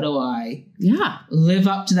Jesus? How do I live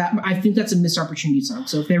up to that? I think that's a missed opportunity song.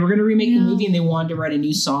 So if they were going to remake the movie and they wanted to write a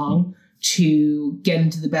new song to get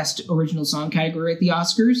into the best original song category at the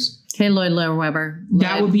Oscars. Okay, Lloyd Webber.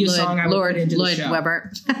 That would be a song I would put into the show. Lloyd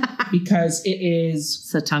Webber. Because it is...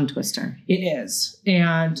 It's a tongue twister. It is.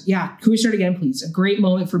 And Could We Start Again, Please? A great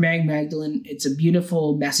moment for Mary Magdalene. It's a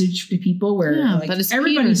beautiful message to people where but it's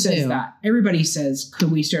everybody Peter says too. that. Everybody says, could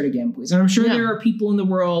we start again, please? And I'm sure there are people in the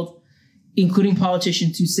world, including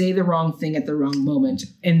politicians, who say the wrong thing at the wrong moment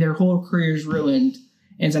and their whole career is ruined.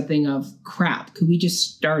 And it's that thing of, crap, could we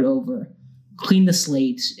just start over? Clean the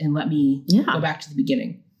slate and let me go back to the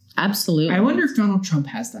beginning. Absolutely. I wonder if Donald Trump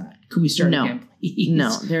has that. Could we start again, please?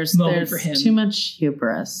 No, there's for him. Too much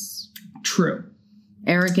hubris. True.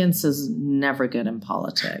 Arrogance is never good in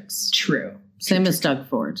politics. True. Same as Doug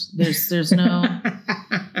Ford. There's no...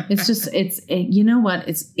 you know what?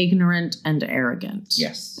 It's ignorant and arrogant.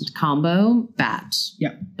 Yes. Combo, bad.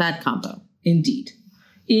 Yeah. Bad combo. Indeed.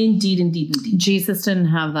 Indeed. Jesus didn't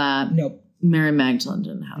have that. Nope. Mary Magdalene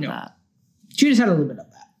didn't have that. Judas had a little bit of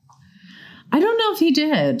that. I don't know if he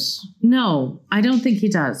did. No, I don't think he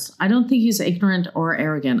does. I don't think he's ignorant or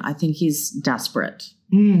arrogant. I think he's desperate.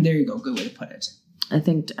 There you go. Good way to put it. I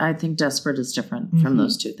think desperate is different from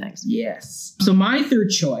those two things. Yes. So my third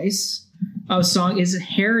choice of song is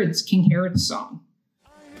King Herod's song.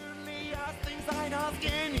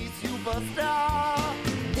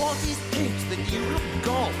 What is it that you have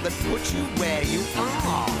got that puts you where you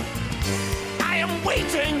are? I am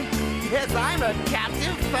waiting! Yes, I'm a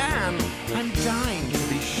captive fan. I'm dying to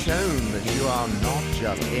be shown that you are not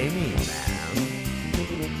just any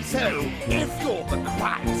man. So, if you're the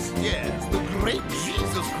Christ, yes, the great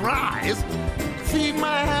Jesus Christ, feed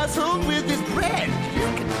my household with this bread. You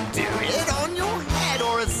can do it on your head,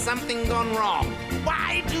 or has something gone wrong?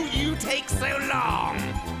 Why do you take so long?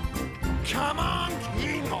 Come on,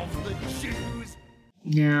 King of the Jews.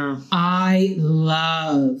 Yeah. I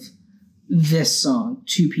love this song,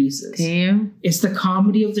 Two Pieces. Do you? It's the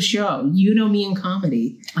comedy of the show. You know me in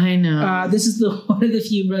comedy. I know. This is one of the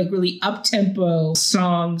few really up-tempo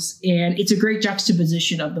songs, and it's a great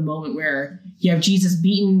juxtaposition of the moment where you have Jesus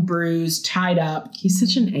beaten, bruised, tied up. He's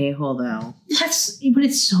such an a-hole, though. But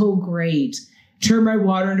it's so great. Turn my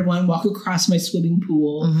water into wine, walk across my swimming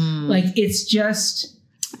pool. Like, it's just...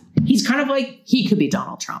 He's kind of like... He could be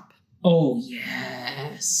Donald Trump. Oh,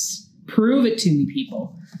 yes. Prove it to me,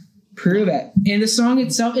 people. Prove it. And the song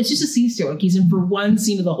itself, it's just a scene steal. Like, he's in for one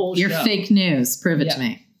scene of the whole You're show. fake news. Prove it to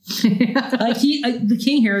me. The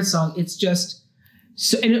King Herod song, it's just...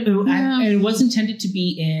 so, and it was intended to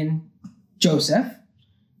be in Joseph.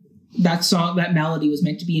 That song, that melody was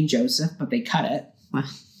meant to be in Joseph, but they cut it. Wow.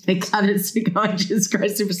 They cut it to go on Jesus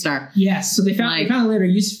Christ Superstar. Yes, so they found a later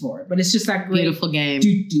use for it, but it's just that great beautiful game.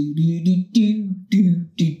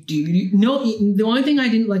 No, the only thing I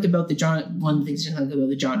didn't like about the John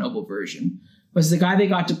Noble version was the guy they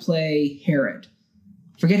got to play Herod.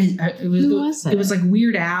 Forget his. Who was it? It was like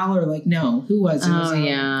Weird Al or like no, who was it? Oh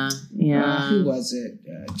yeah. Who was it?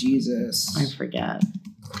 Jesus. I forget.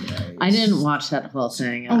 Yes. I didn't watch that whole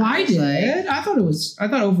thing. Oh, I did. I thought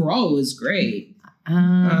overall it was great.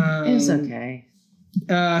 It was okay.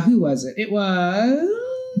 Who was it? It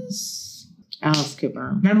was Alice Cooper.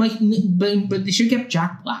 And I'm like, but they should get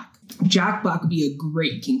Jack Black. Jack Black would be a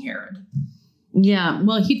great King Herod. Yeah,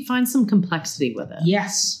 well, he'd find some complexity with it.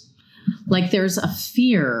 Yes, like there's a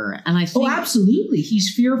fear, and I think absolutely,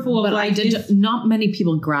 he's fearful of like. Not many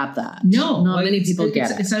people grab that. No, not many people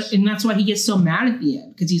get it, and that's why he gets so mad at the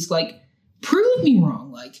end because he's like, "Prove me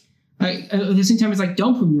wrong." Like, at the same time, it's like,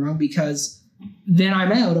 "Don't prove me wrong," because then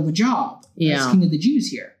I'm out of a job as King of the Jews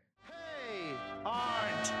here. Hey,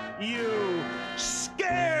 aren't you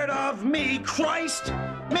scared of me, Christ?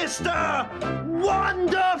 Mr.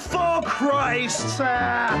 Wonderful Christ!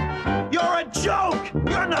 You're a joke!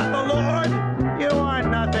 You're not the Lord! You are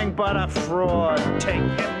nothing but a fraud. Take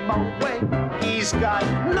him away. He's got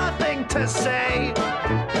nothing to say.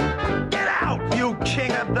 Get out, you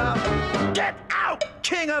king of the... Get out,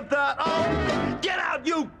 king of the... Oh, get out,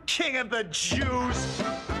 you king of the Jews!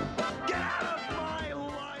 Get out of my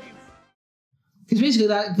life! Because basically,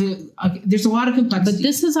 there's a lot of complexity. But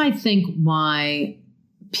this is, I think, why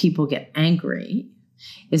people get angry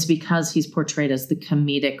is because he's portrayed as the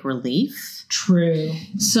comedic relief. True.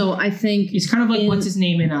 So I think he's kind of like what's his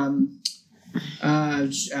name in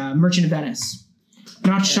Merchant of Venice,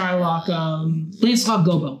 not Shylock. Lancelot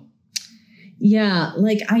Gobbo. Yeah,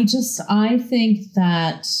 like I think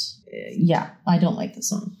that I don't like the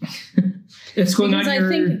song. It's going on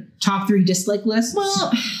your top 3 dislike list.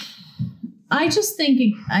 Well, I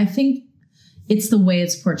think it's the way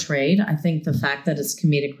it's portrayed. I think the fact that it's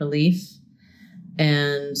comedic relief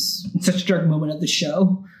and it's such a dark moment of the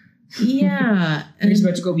show. Yeah. He's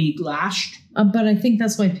about to go be lashed. But I think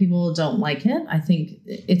that's why people don't like it. I think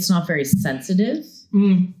it's not very sensitive.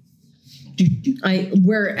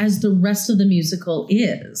 Whereas the rest of the musical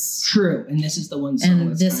is. True. And this is the one song.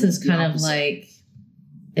 And this is kind of like,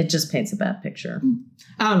 it just paints a bad picture.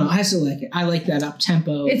 I don't know. I still like it. I like that up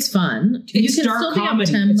tempo. It's fun. It's dark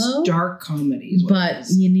comedy. It's dark comedy. But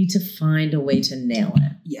you need to find a way to nail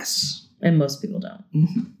it. Yes. And most people don't.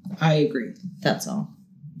 I agree. That's all.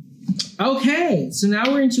 Okay. So now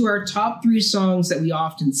we're into our top 3 songs that we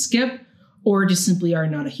often skip or just simply are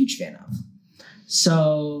not a huge fan of.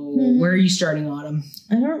 So where are you starting, Autumn?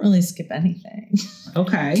 I don't really skip anything.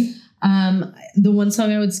 Okay. The one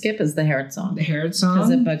song I would skip is the Herod song. The Herod song?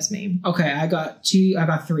 Because it bugs me. Okay, I got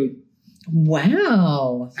 3.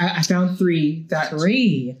 Wow. I found 3.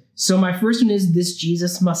 3. So my first one is This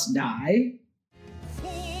Jesus Must Die.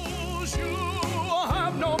 Fools, you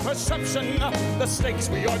have no perception. The stakes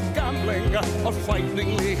we are gambling are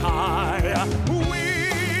frighteningly high.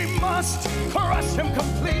 We must crush him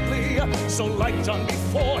completely. So like done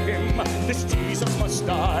before him, this Jesus must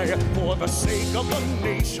die. For the sake of the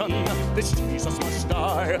nation, this Jesus must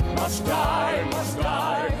die. Must die, must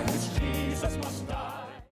die, this Jesus must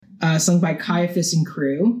die. Sung by Caiaphas and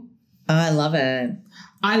crew. Oh, I love it.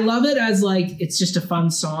 I love it as like, it's just a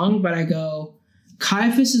fun song, but I go,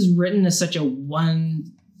 Caiaphas is written as such a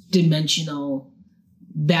one-dimensional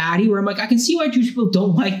baddie where I'm like, I can see why Jewish people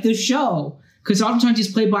don't like this show. Because oftentimes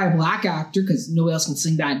he's played by a black actor because nobody else can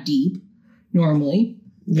sing that deep normally.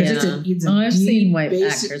 Yeah. It's I've seen deep, white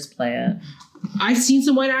basic- actors play it. I've seen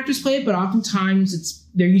some white actors play it, but oftentimes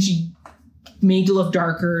they're usually made to look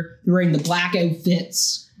darker. They're wearing the black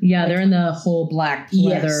outfits. Yeah, they're in the whole black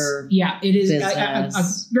leather. Yes. Yeah, it is.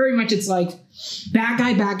 business. Very much it's like bad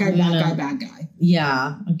guy, bad guy, bad guy, bad guy.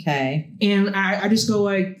 Yeah, okay. And I just go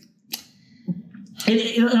like,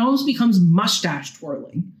 it almost becomes mustache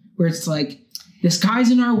twirling, where it's like, this guy's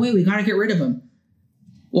in our way, we gotta get rid of him.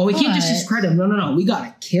 Well, we can't just discredit him. No. We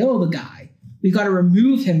gotta kill the guy. We gotta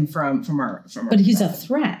remove him from our. But he's a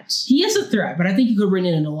threat. He is a threat, but I think you could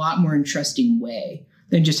written it in a lot more interesting way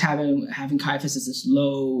than just having Caiaphas as this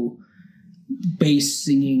low bass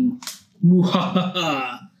singing,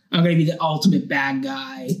 I'm gonna be the ultimate bad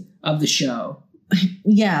guy of the show.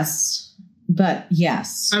 Yes, but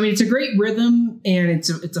yes. I mean, it's a great rhythm and it's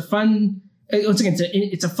a fun. Once again,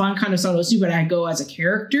 it's a fun kind of song to listen to, but I go as a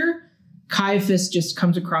character, Caiaphas just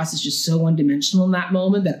comes across as just so one-dimensional in that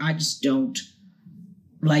moment that I just don't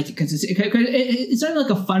like it because it's not like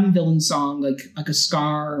a fun villain song like a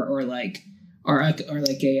Scar or like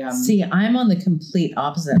a. See, I'm on the complete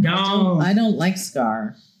opposite. No. I don't like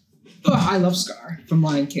Scar. Oh, I love Scar from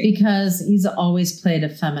Lion King Because he's always played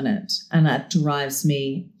effeminate, and that drives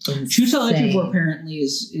me insane. Chiwetel Ejiofor apparently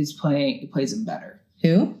plays him better.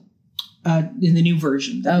 Who? In the new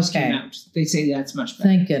version that just Okay. came out. They say that's much better.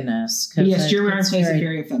 Thank goodness. But yes, Jeremy Irons plays it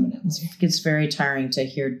very effeminate. It gets very tiring to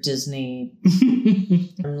hear Disney.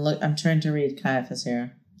 I'm trying to read Caiaphas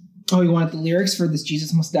here. Oh, you want the lyrics for this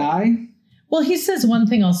Jesus Must Die? Well, he says one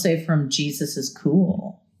thing I'll say from Jesus is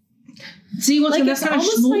cool. See, that's kind of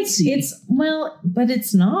schmaltzy. But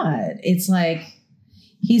it's not. It's like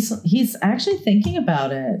he's actually thinking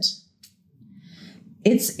about it.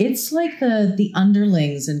 It's like the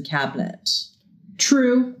underlings in cabinet.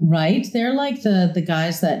 True. Right? They're like the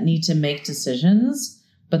guys that need to make decisions,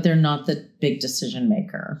 but they're not the big decision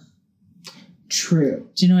maker. True.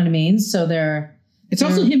 Do you know what I mean? So it's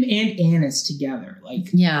also him and Annis together. Like,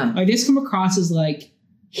 yeah. I just come across as like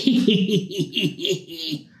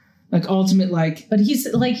like ultimate like. But he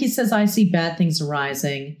says, I see bad things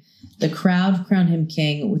arising. The crowd crown him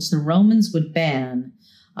king, which the Romans would ban.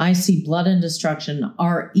 I see blood and destruction,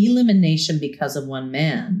 our elimination because of one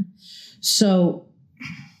man. So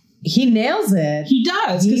he nails it. He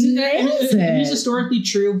does. He nails it. He's historically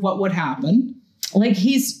true of what would happen. Like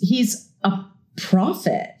he's a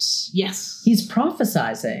prophet. Yes. He's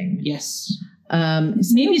prophesizing. Yes.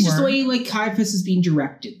 Maybe it's just the way like Caiaphas is being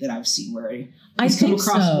directed that I've seen where he's come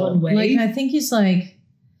across so. one way. Like I think he's like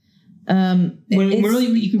when really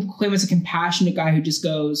you can claim as a compassionate guy who just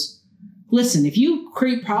goes, listen, if you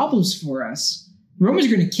create problems for us, Romans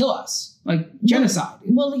are going to kill us, like genocide.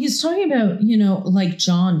 Well, he's talking about, like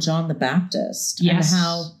John the Baptist, yes. And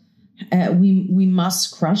how we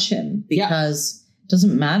must crush him because it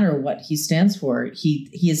doesn't matter what he stands for. He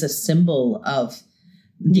is a symbol of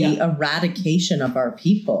the eradication of our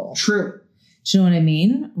people. True. Do you know what I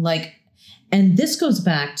mean? Like, and this goes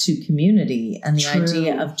back to community and the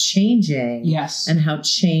idea of changing. Yes. And how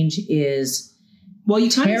change is well,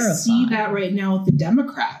 you kind terrifying. of see that right now with the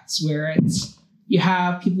Democrats, where you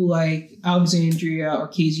have people like Alexandria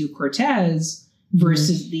Ocasio-Cortez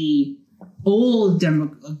versus the old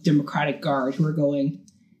Democratic Guard who are going,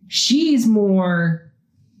 she's more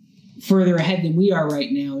further ahead than we are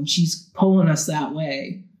right now, and she's pulling us that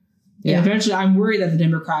way. And eventually, I'm worried that the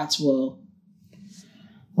Democrats will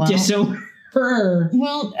disown her.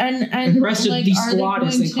 Well, and the rest of the squad,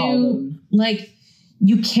 as they call them. Like,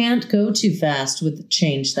 you can't go too fast with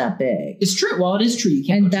change that big. It's true. Well, it is true. You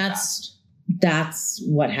can't go too fast. That's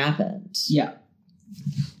what happened. Yeah.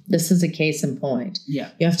 This is a case in point. Yeah.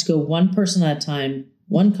 You have to go one person at a time,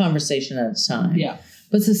 one conversation at a time. Yeah.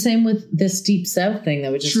 But it's the same with this Deep South thing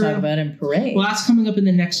that we just talked about in Parade. Well, that's coming up in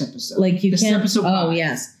the next episode. Like you can't. Episode 5. Oh,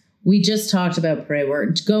 yes. We just talked about Parade.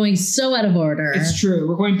 We're going so out of order. It's true.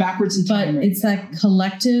 We're going backwards in time. But it's that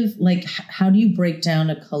collective, like, how do you break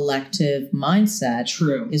down a collective mindset?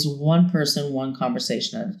 True. Is one person, one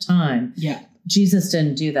conversation at a time. Yeah. Jesus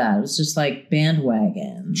didn't do that. It was just like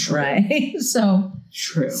bandwagon, right? So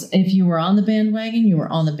true. If you were on the bandwagon, you were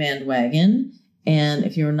on the bandwagon. And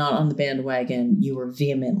if you were not on the bandwagon, you were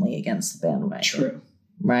vehemently against the bandwagon. True.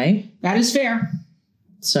 Right? That is fair.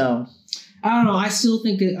 So. I don't know. I still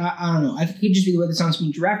think, I don't know. I think it could just be the way the song's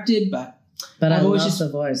being directed, but I I've love always the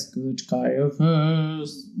voice. Good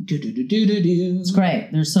Caiaphas. do. It's great.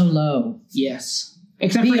 They're so low. Yes.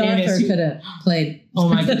 Except B. for Annis, Arthur who- could have played. Oh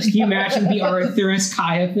my goodness. Can you imagine B. Arthur as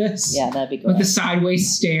Caiaphas? Yeah, that'd be great. With the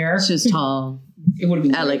sideways stare. It's just tall, It would have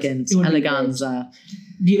been elegant, great. It would've been great. eleganza.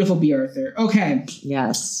 Beautiful B. Arthur. Okay.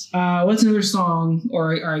 Yes. What's another song,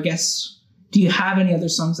 or I guess, do you have any other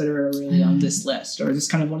songs that are really on this list? Or is this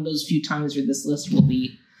kind of one of those few times where this list will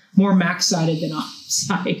be more max-sided than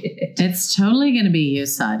off-sided? It's totally going to be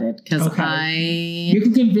you-sided because Okay. You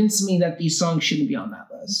can convince me that these songs shouldn't be on that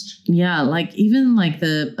list. Yeah, like even like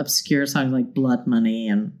the obscure songs like Blood Money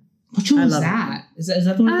and Which one I was love that? Is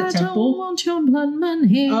that the one at the I temple? don't want your blood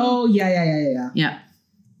money. Oh, yeah. Yeah.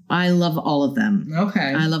 I love all of them.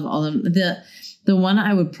 Okay. I love all of them. The one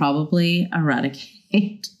I would probably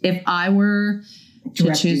eradicate if I were to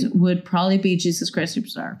Directing. choose would probably be Jesus Christ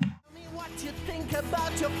Superstar. Tell me what you think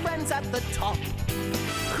about your friends at the top.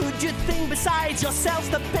 Could you think besides yourselves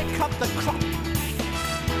to pick up the crop?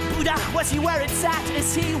 Buddha, was he where it's at?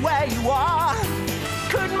 Is he where you are?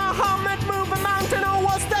 Could Muhammad move a mountain or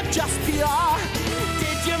was that just PR?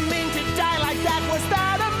 Did you mean to die like that? Was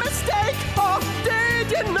that a mistake? Or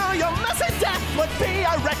did you know your messy death would be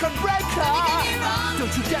a record breaker?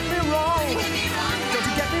 Don't you get me wrong. Don't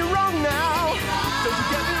you get me wrong now. Don't you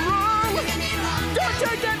get me wrong. Don't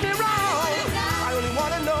you get me wrong. I only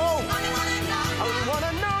want to know. I only want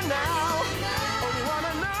to know now. Only want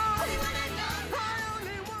to know. I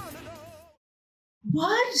only want to know.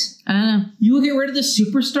 What? I don't know. You will get rid of the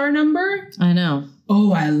Superstar number? I know.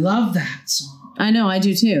 Oh, I love that song. I know. I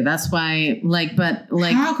do too. That's why,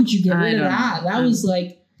 How could you get I rid of don't that? know. That was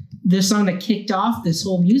like the song that kicked off this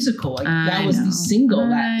whole musical. Like that was the single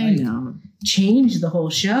that like changed the whole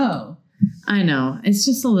show. I know. It's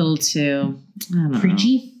just a little too, I don't know.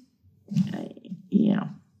 Preachy? Yeah,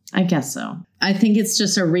 I guess so. I think it's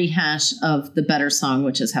just a rehash of the better song,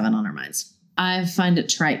 which is Heaven on Our Minds. I find it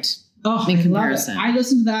trite. Oh, In I comparison. love it. I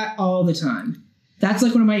listen to that all the time. That's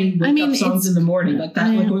like one of my wake up songs in the morning. Like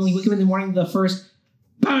that, like when we wake up in the morning, the first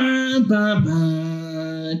bum bum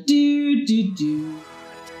bum do do do.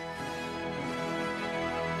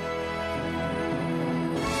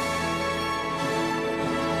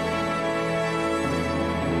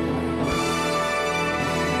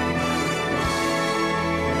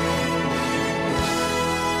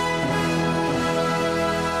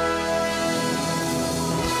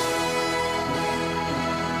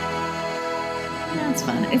 That's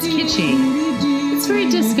fun. It's kitschy. It's very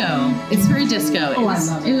disco. It's very disco. Oh, I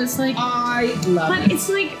love it. It was like, I love but it. it's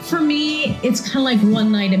like, for me, it's kind of like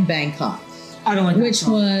One Night in Bangkok, I don't like that which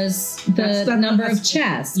song. was the That's- number that's- of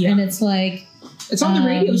chess. yeah. And it's like, It's on the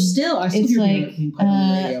radio still. I still it's hear like, it being played on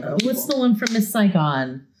the radio. but what's the one from Miss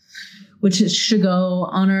Saigon? Which should go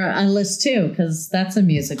on our list too, because that's a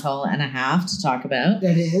musical and a half to talk about.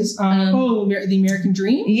 That is. The American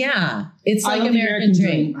Dream? Yeah, it's I like love the American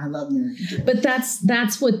Dream. I love American Dream. But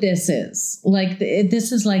that's what this is. Like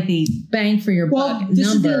this is like the bang for your Well, buck this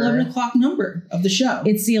is number. the 11 o'clock number of the show.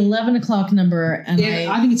 It's the 11 o'clock number, and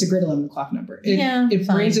I think it's a great 11 o'clock number. It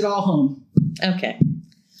fine. brings it all home. Okay.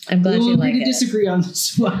 I'm glad We'll you like agree to it. disagree on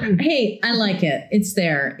this one. Hey, I like it. It's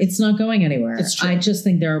there. It's not going anywhere. It's true. I just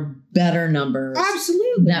think there are better numbers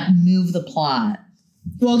Absolutely. that move the plot.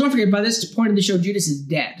 Well, don't forget, by this point in the show, Judas is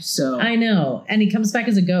dead. So I know. And he comes back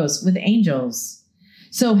as a ghost with angels.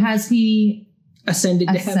 So has he ascended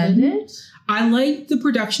to heaven. ascended? I like the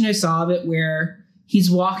production I saw of it where he's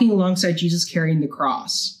walking alongside Jesus carrying the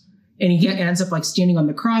cross. And he ends up like standing on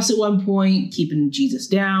the cross at one point, keeping Jesus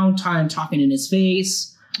down, talking in his face.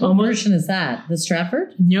 What version is that? The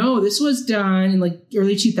Stratford? No, this was done in like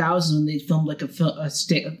early 2000s when they filmed like a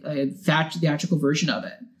theatrical version of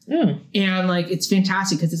it. Oh. And like it's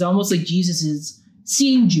fantastic because it's almost like Jesus is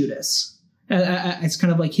seeing Judas. It's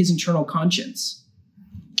kind of like his internal conscience.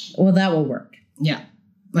 Well, that will work. Yeah.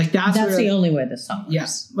 Like that's the only way this song works.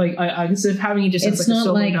 Yes. Like I instead of having it just as It's like a not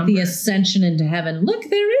solo like number. the ascension into heaven. Look,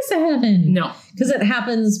 there is a heaven. No. Because it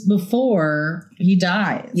happens before he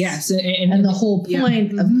dies. Yes. And the whole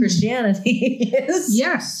point of Christianity is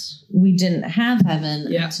yes. we didn't have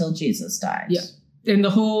heaven until Jesus died. Yeah. And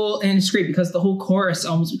and it's great because the whole chorus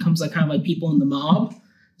almost becomes like kind of like people in the mob.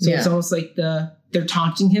 So it's almost like they're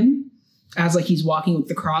taunting him as like he's walking with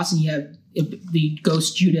the cross, and you have the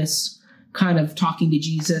ghost Judas kind of talking to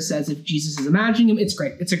Jesus as if Jesus is imagining him. It's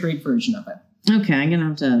great. It's a great version of it. Okay, I'm gonna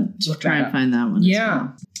have to try and find that one. Yeah.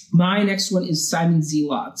 My next one is Simon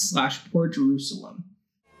Zealot / Poor Jerusalem.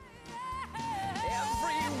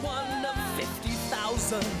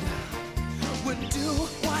 son would do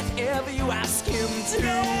whatever you ask him to.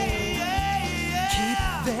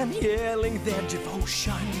 Keep them yelling their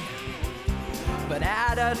devotion, but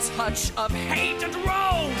add a touch of hate and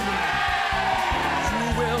wrong.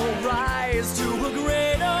 You will rise to a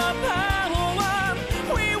greater power.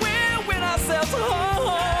 We will win ourselves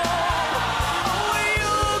home.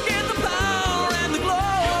 We'll get the power and the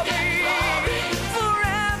glory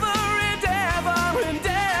forever and ever and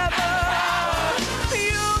ever.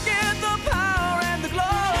 You'll get the power and the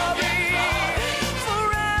glory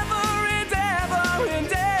forever and ever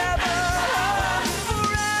and ever.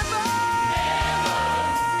 Forever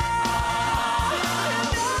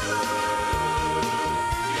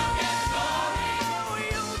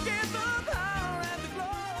you'll get the power and the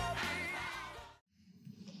glory.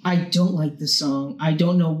 I don't like this song. I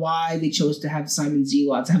don't know why they chose to have Simon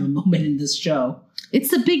Zelots have a moment in this show. It's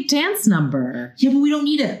the big dance number. Yeah, but we don't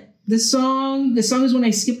need it. The song is one I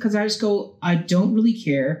skip because I just go, I don't really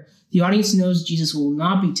care. The audience knows Jesus will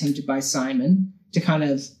not be tempted by Simon to kind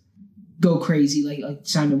of go crazy like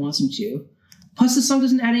Simon wants him to. Plus, the song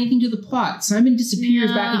doesn't add anything to the plot. Simon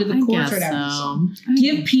disappears back into the chorus right after the song.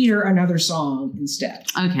 Give Peter another song instead.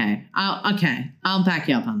 Okay. I'll back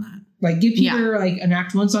you up on that. Like, give Peter like an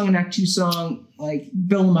Act 1 song, an Act 2 song, like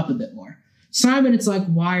build him up a bit more. Simon, it's like,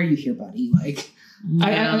 why are you here, buddy? Like,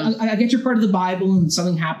 I get you're part of the Bible and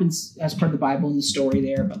something happens as part of the Bible in the story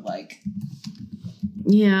there, but like,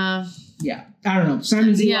 yeah, I don't know.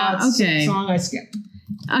 Simon Zelot's song I skip.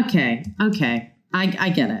 Okay, I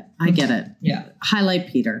get it. Yeah, highlight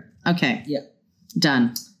Peter. Okay, yeah,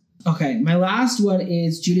 done. Okay, my last one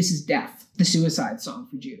is Judas's Death, the suicide song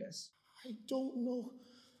for Judas. I don't know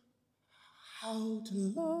how to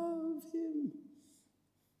love him.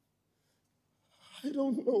 I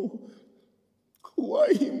don't know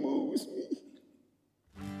why he moves me.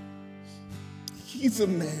 He's a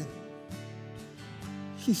man.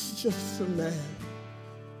 He's just a man.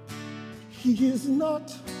 He is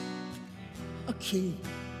not a king.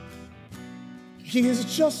 He is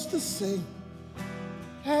just the same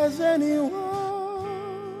as anyone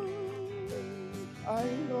I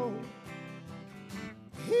know.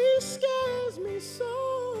 He scares me so.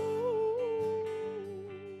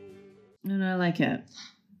 And I like it.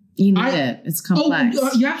 You need it. It's complex.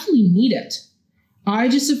 Oh, you absolutely need it. I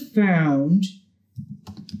just have found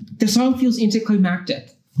the song feels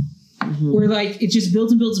anticlimactic. Mm-hmm. Where like it just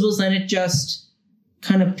builds and builds and builds, and it just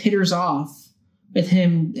kind of pitters off with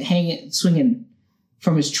him swinging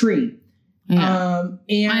from his tree. Yeah.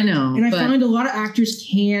 And I know. And I find a lot of actors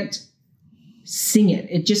can't sing it.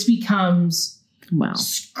 It just becomes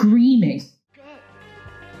screaming.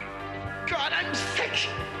 God, I'm sick.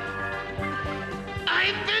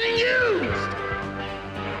 I've been used.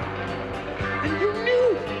 And you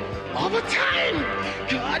knew all the time.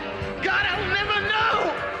 God, I'll never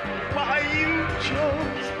know why you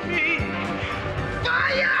chose me. Why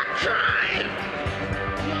your crime.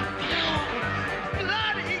 Your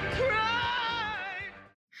bloody crime.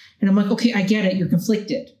 And I'm like, okay, I get it. You're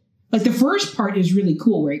conflicted. Like the first part is really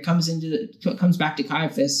cool where it comes back to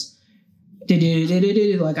Caiaphas. Like I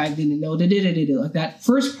didn't know, like that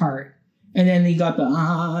first part. And then they got the,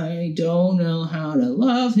 I don't know how to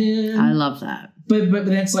love him. I love that. But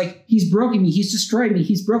then it's like, he's broken me. He's destroyed me.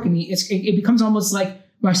 He's broken me. It becomes almost like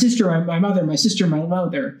my sister, my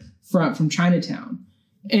mother from Chinatown.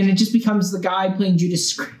 And it just becomes the guy playing Judas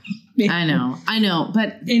screaming. I know.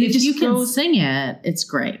 But if you can sing it, it's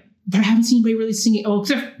great. But I haven't seen anybody really sing it. Oh,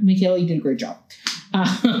 except Michaela, you did a great job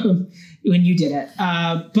when you did it.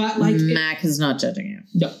 But like Mac is not judging you.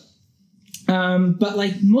 No. But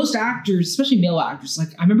like most actors, especially male actors, like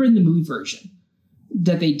I remember in the movie version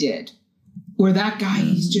that they did, where that guy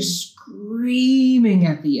is just screaming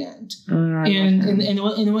at the end, and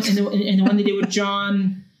the one they did with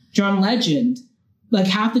John Legend, like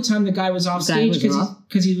half the time the guy was off stage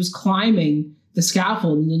because he was climbing the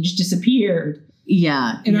scaffold and then just disappeared.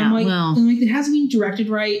 Yeah. And I'm like, it hasn't been directed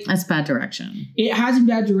right. That's bad direction. It has been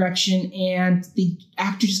bad direction, and the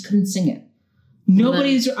actor just couldn't sing it.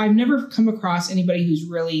 I've never come across anybody who's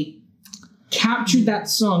really captured that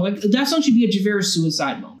song. Like that song should be a Javert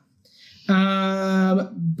suicide moment.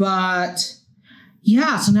 But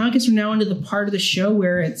yeah, so now I guess we're now into the part of the show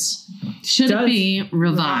where it's should it be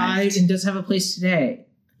revived and does have a place today.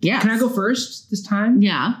 Yeah. Can I go first this time?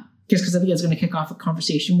 Yeah. Just because I think it's going to kick off a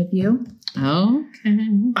conversation with you. Okay.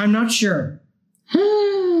 I'm not sure.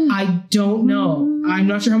 I don't know. I'm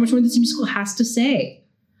not sure how much more this musical has to say.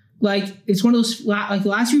 Like, it's one of those, like the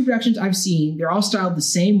last few productions I've seen, they're all styled the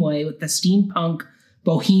same way with the steampunk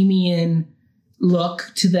bohemian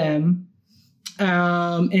look to them.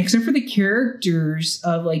 And except for the characters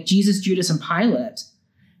of like Jesus, Judas, and Pilate,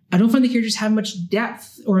 I don't find the characters have much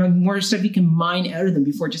depth or more stuff you can mine out of them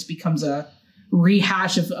before it just becomes a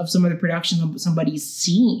rehash of some of the production somebody's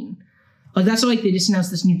seen. Like that's why like they just announced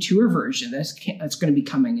this new tour version that's going to be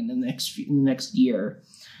coming in the next year,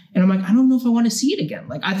 and I'm like, I don't know if I want to see it again.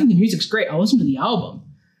 Like I think the music's great. I'll listen to the album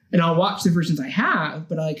and I'll watch the versions I have,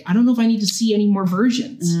 but like I don't know if I need to see any more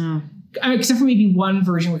versions, except for maybe one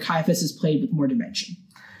version where Caiaphas is played with more dimension.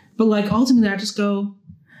 But like ultimately, I just go,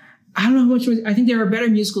 I don't know how much. I think there are better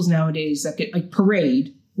musicals nowadays that get like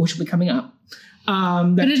Parade, which will be coming up.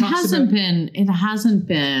 But it hasn't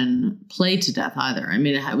been played to death either. I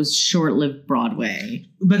mean, it was short-lived Broadway.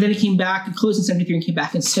 But then it came back, it closed in 73 and came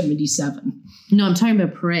back in 77. No, I'm talking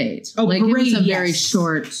about Parade. Oh, like, Parade, it was a yes. very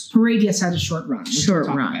short... Parade, yes, had a short run.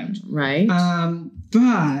 Right?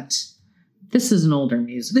 But... This is an older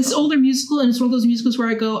musical. This is older musical, and it's one of those musicals where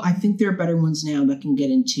I go, I think there are better ones now that can get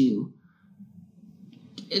into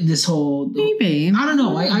this whole... Maybe. I don't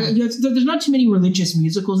know. There's not too many religious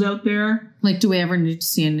musicals out there. Like, do we ever need to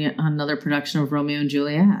see another production of Romeo and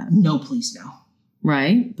Juliet? No, please, no.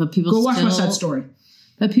 Right? But people Go watch West Side Story.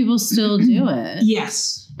 But people still do it.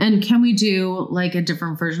 Yes. And can we do, like, a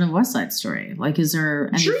different version of West Side Story? Like, is there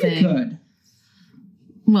anything... Sure you could.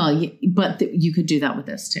 Well, but you could do that with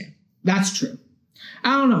this, too. That's true.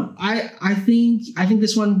 I don't know. I think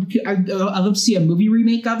this one... I'd love to see a movie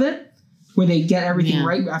remake of it, where they get everything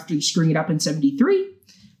right after screwing it up in 73.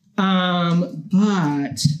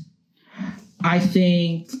 But I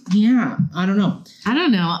think, I don't know.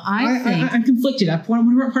 I think I'm conflicted. Part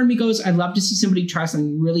of me goes, I'd love to see somebody try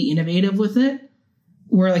something really innovative with it,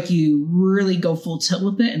 where like you really go full tilt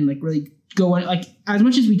with it and like really go on. Like as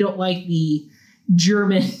much as we don't like the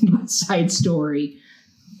German West Side Story,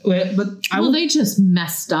 but they just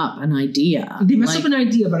messed up an idea. They messed up an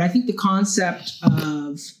idea, but I think the concept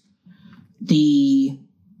of the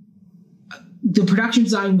production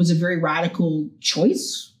design was a very radical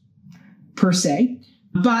choice per se,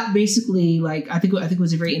 but basically like I think it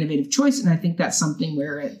was a very innovative choice, and I think that's something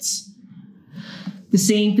where it's the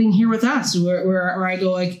same thing here with us, where I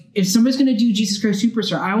go like, if somebody's going to do Jesus Christ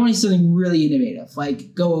Superstar, I want to see something really innovative,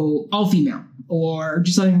 like go all female or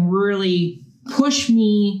just something really push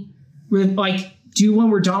me with like do one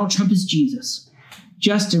where Donald Trump is Jesus,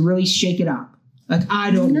 just to really shake it up. Like, I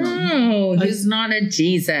don't know. No, he's not a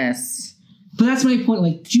Jesus. But that's my point.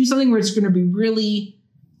 Like, do something where it's going to be really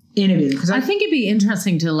innovative. Because I think it'd be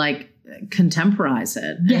interesting to, like, contemporize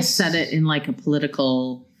it and set it in, like, a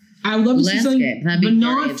political I would love to see something, but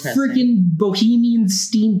not freaking bohemian,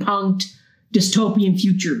 steampunked, dystopian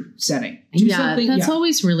future setting. That's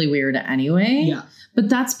always really weird anyway. Yeah. But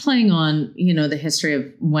that's playing on, the history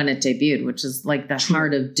of when it debuted, which is, like, the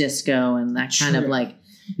heart of disco and that kind of, like,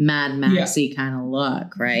 Mad Maxy kind of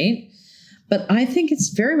look, right? But I think it's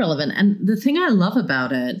very relevant. And the thing I love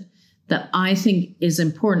about it that I think is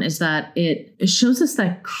important is that it shows us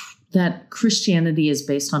that Christianity is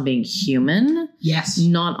based on being human,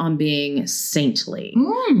 not on being saintly.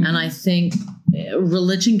 And I think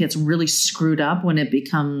religion gets really screwed up when it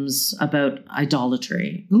becomes about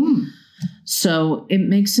idolatry. So it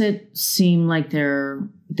makes it seem like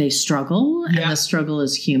they struggle and the struggle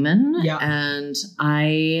is human. And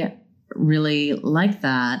I really like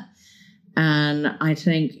that. And I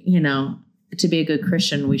think, to be a good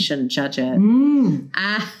Christian, we shouldn't judge it. Well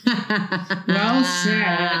said.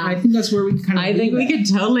 I think that's where we kind of we could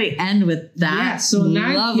totally end with that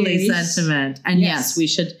lovely sentiment. And yes, we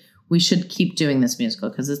should keep doing this musical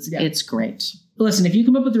because it's great. Listen, if you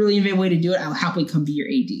come up with a really innovative way to do it, I'll happily come be your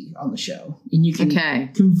AD on the show. And you can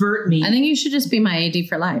convert me. I think you should just be my AD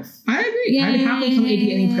for life. I agree. Yay. I'd happily come AD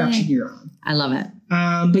any production you're on. I love it.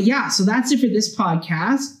 But so that's it for this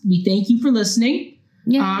podcast. We thank you for listening.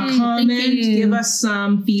 Comment, give us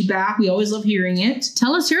some feedback. We always love hearing it.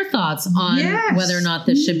 Tell us your thoughts on whether or not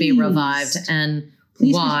this should be revived and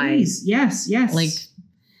why. Please. Yes. Like,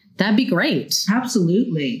 that'd be great.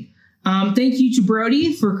 Absolutely. Thank you to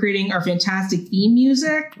Brody for creating our fantastic theme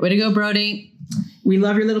music. Way to go, Brody. We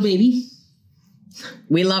love your little baby.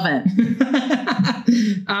 We love it.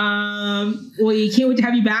 We can't wait to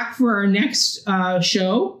have you back for our next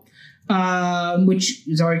show, which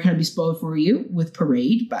is already kind of be spoiled for you with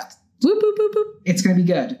Parade, but whoop, whoop, whoop, whoop. It's going to be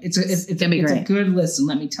good. It's gonna be great. It's a good listen,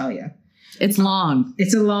 let me tell you. It's long.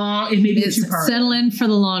 It may be it's 2-part. Settle in for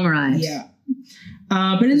the long ride. Yeah.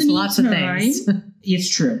 But in the meantime, lots of things. It's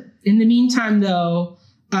true. In the meantime, though,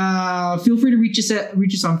 feel free to reach us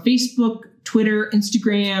on Facebook, Twitter,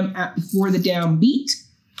 Instagram at Before the Downbeat.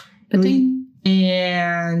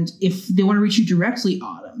 And if they want to reach you directly,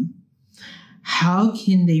 Autumn, how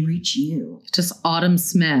can they reach you? Just Autumn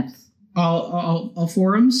Smith. All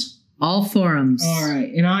forums? All forums. All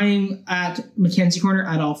right. And I'm at Mackenzie Corner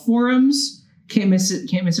at all forums. Can't miss it.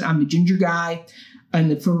 I'm the ginger guy and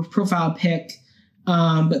the profile pic.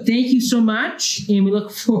 But thank you so much. And we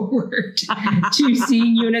look forward to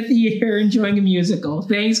seeing you in a theater enjoying a musical.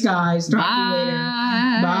 Thanks, guys. Talk to you later.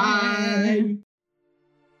 Bye.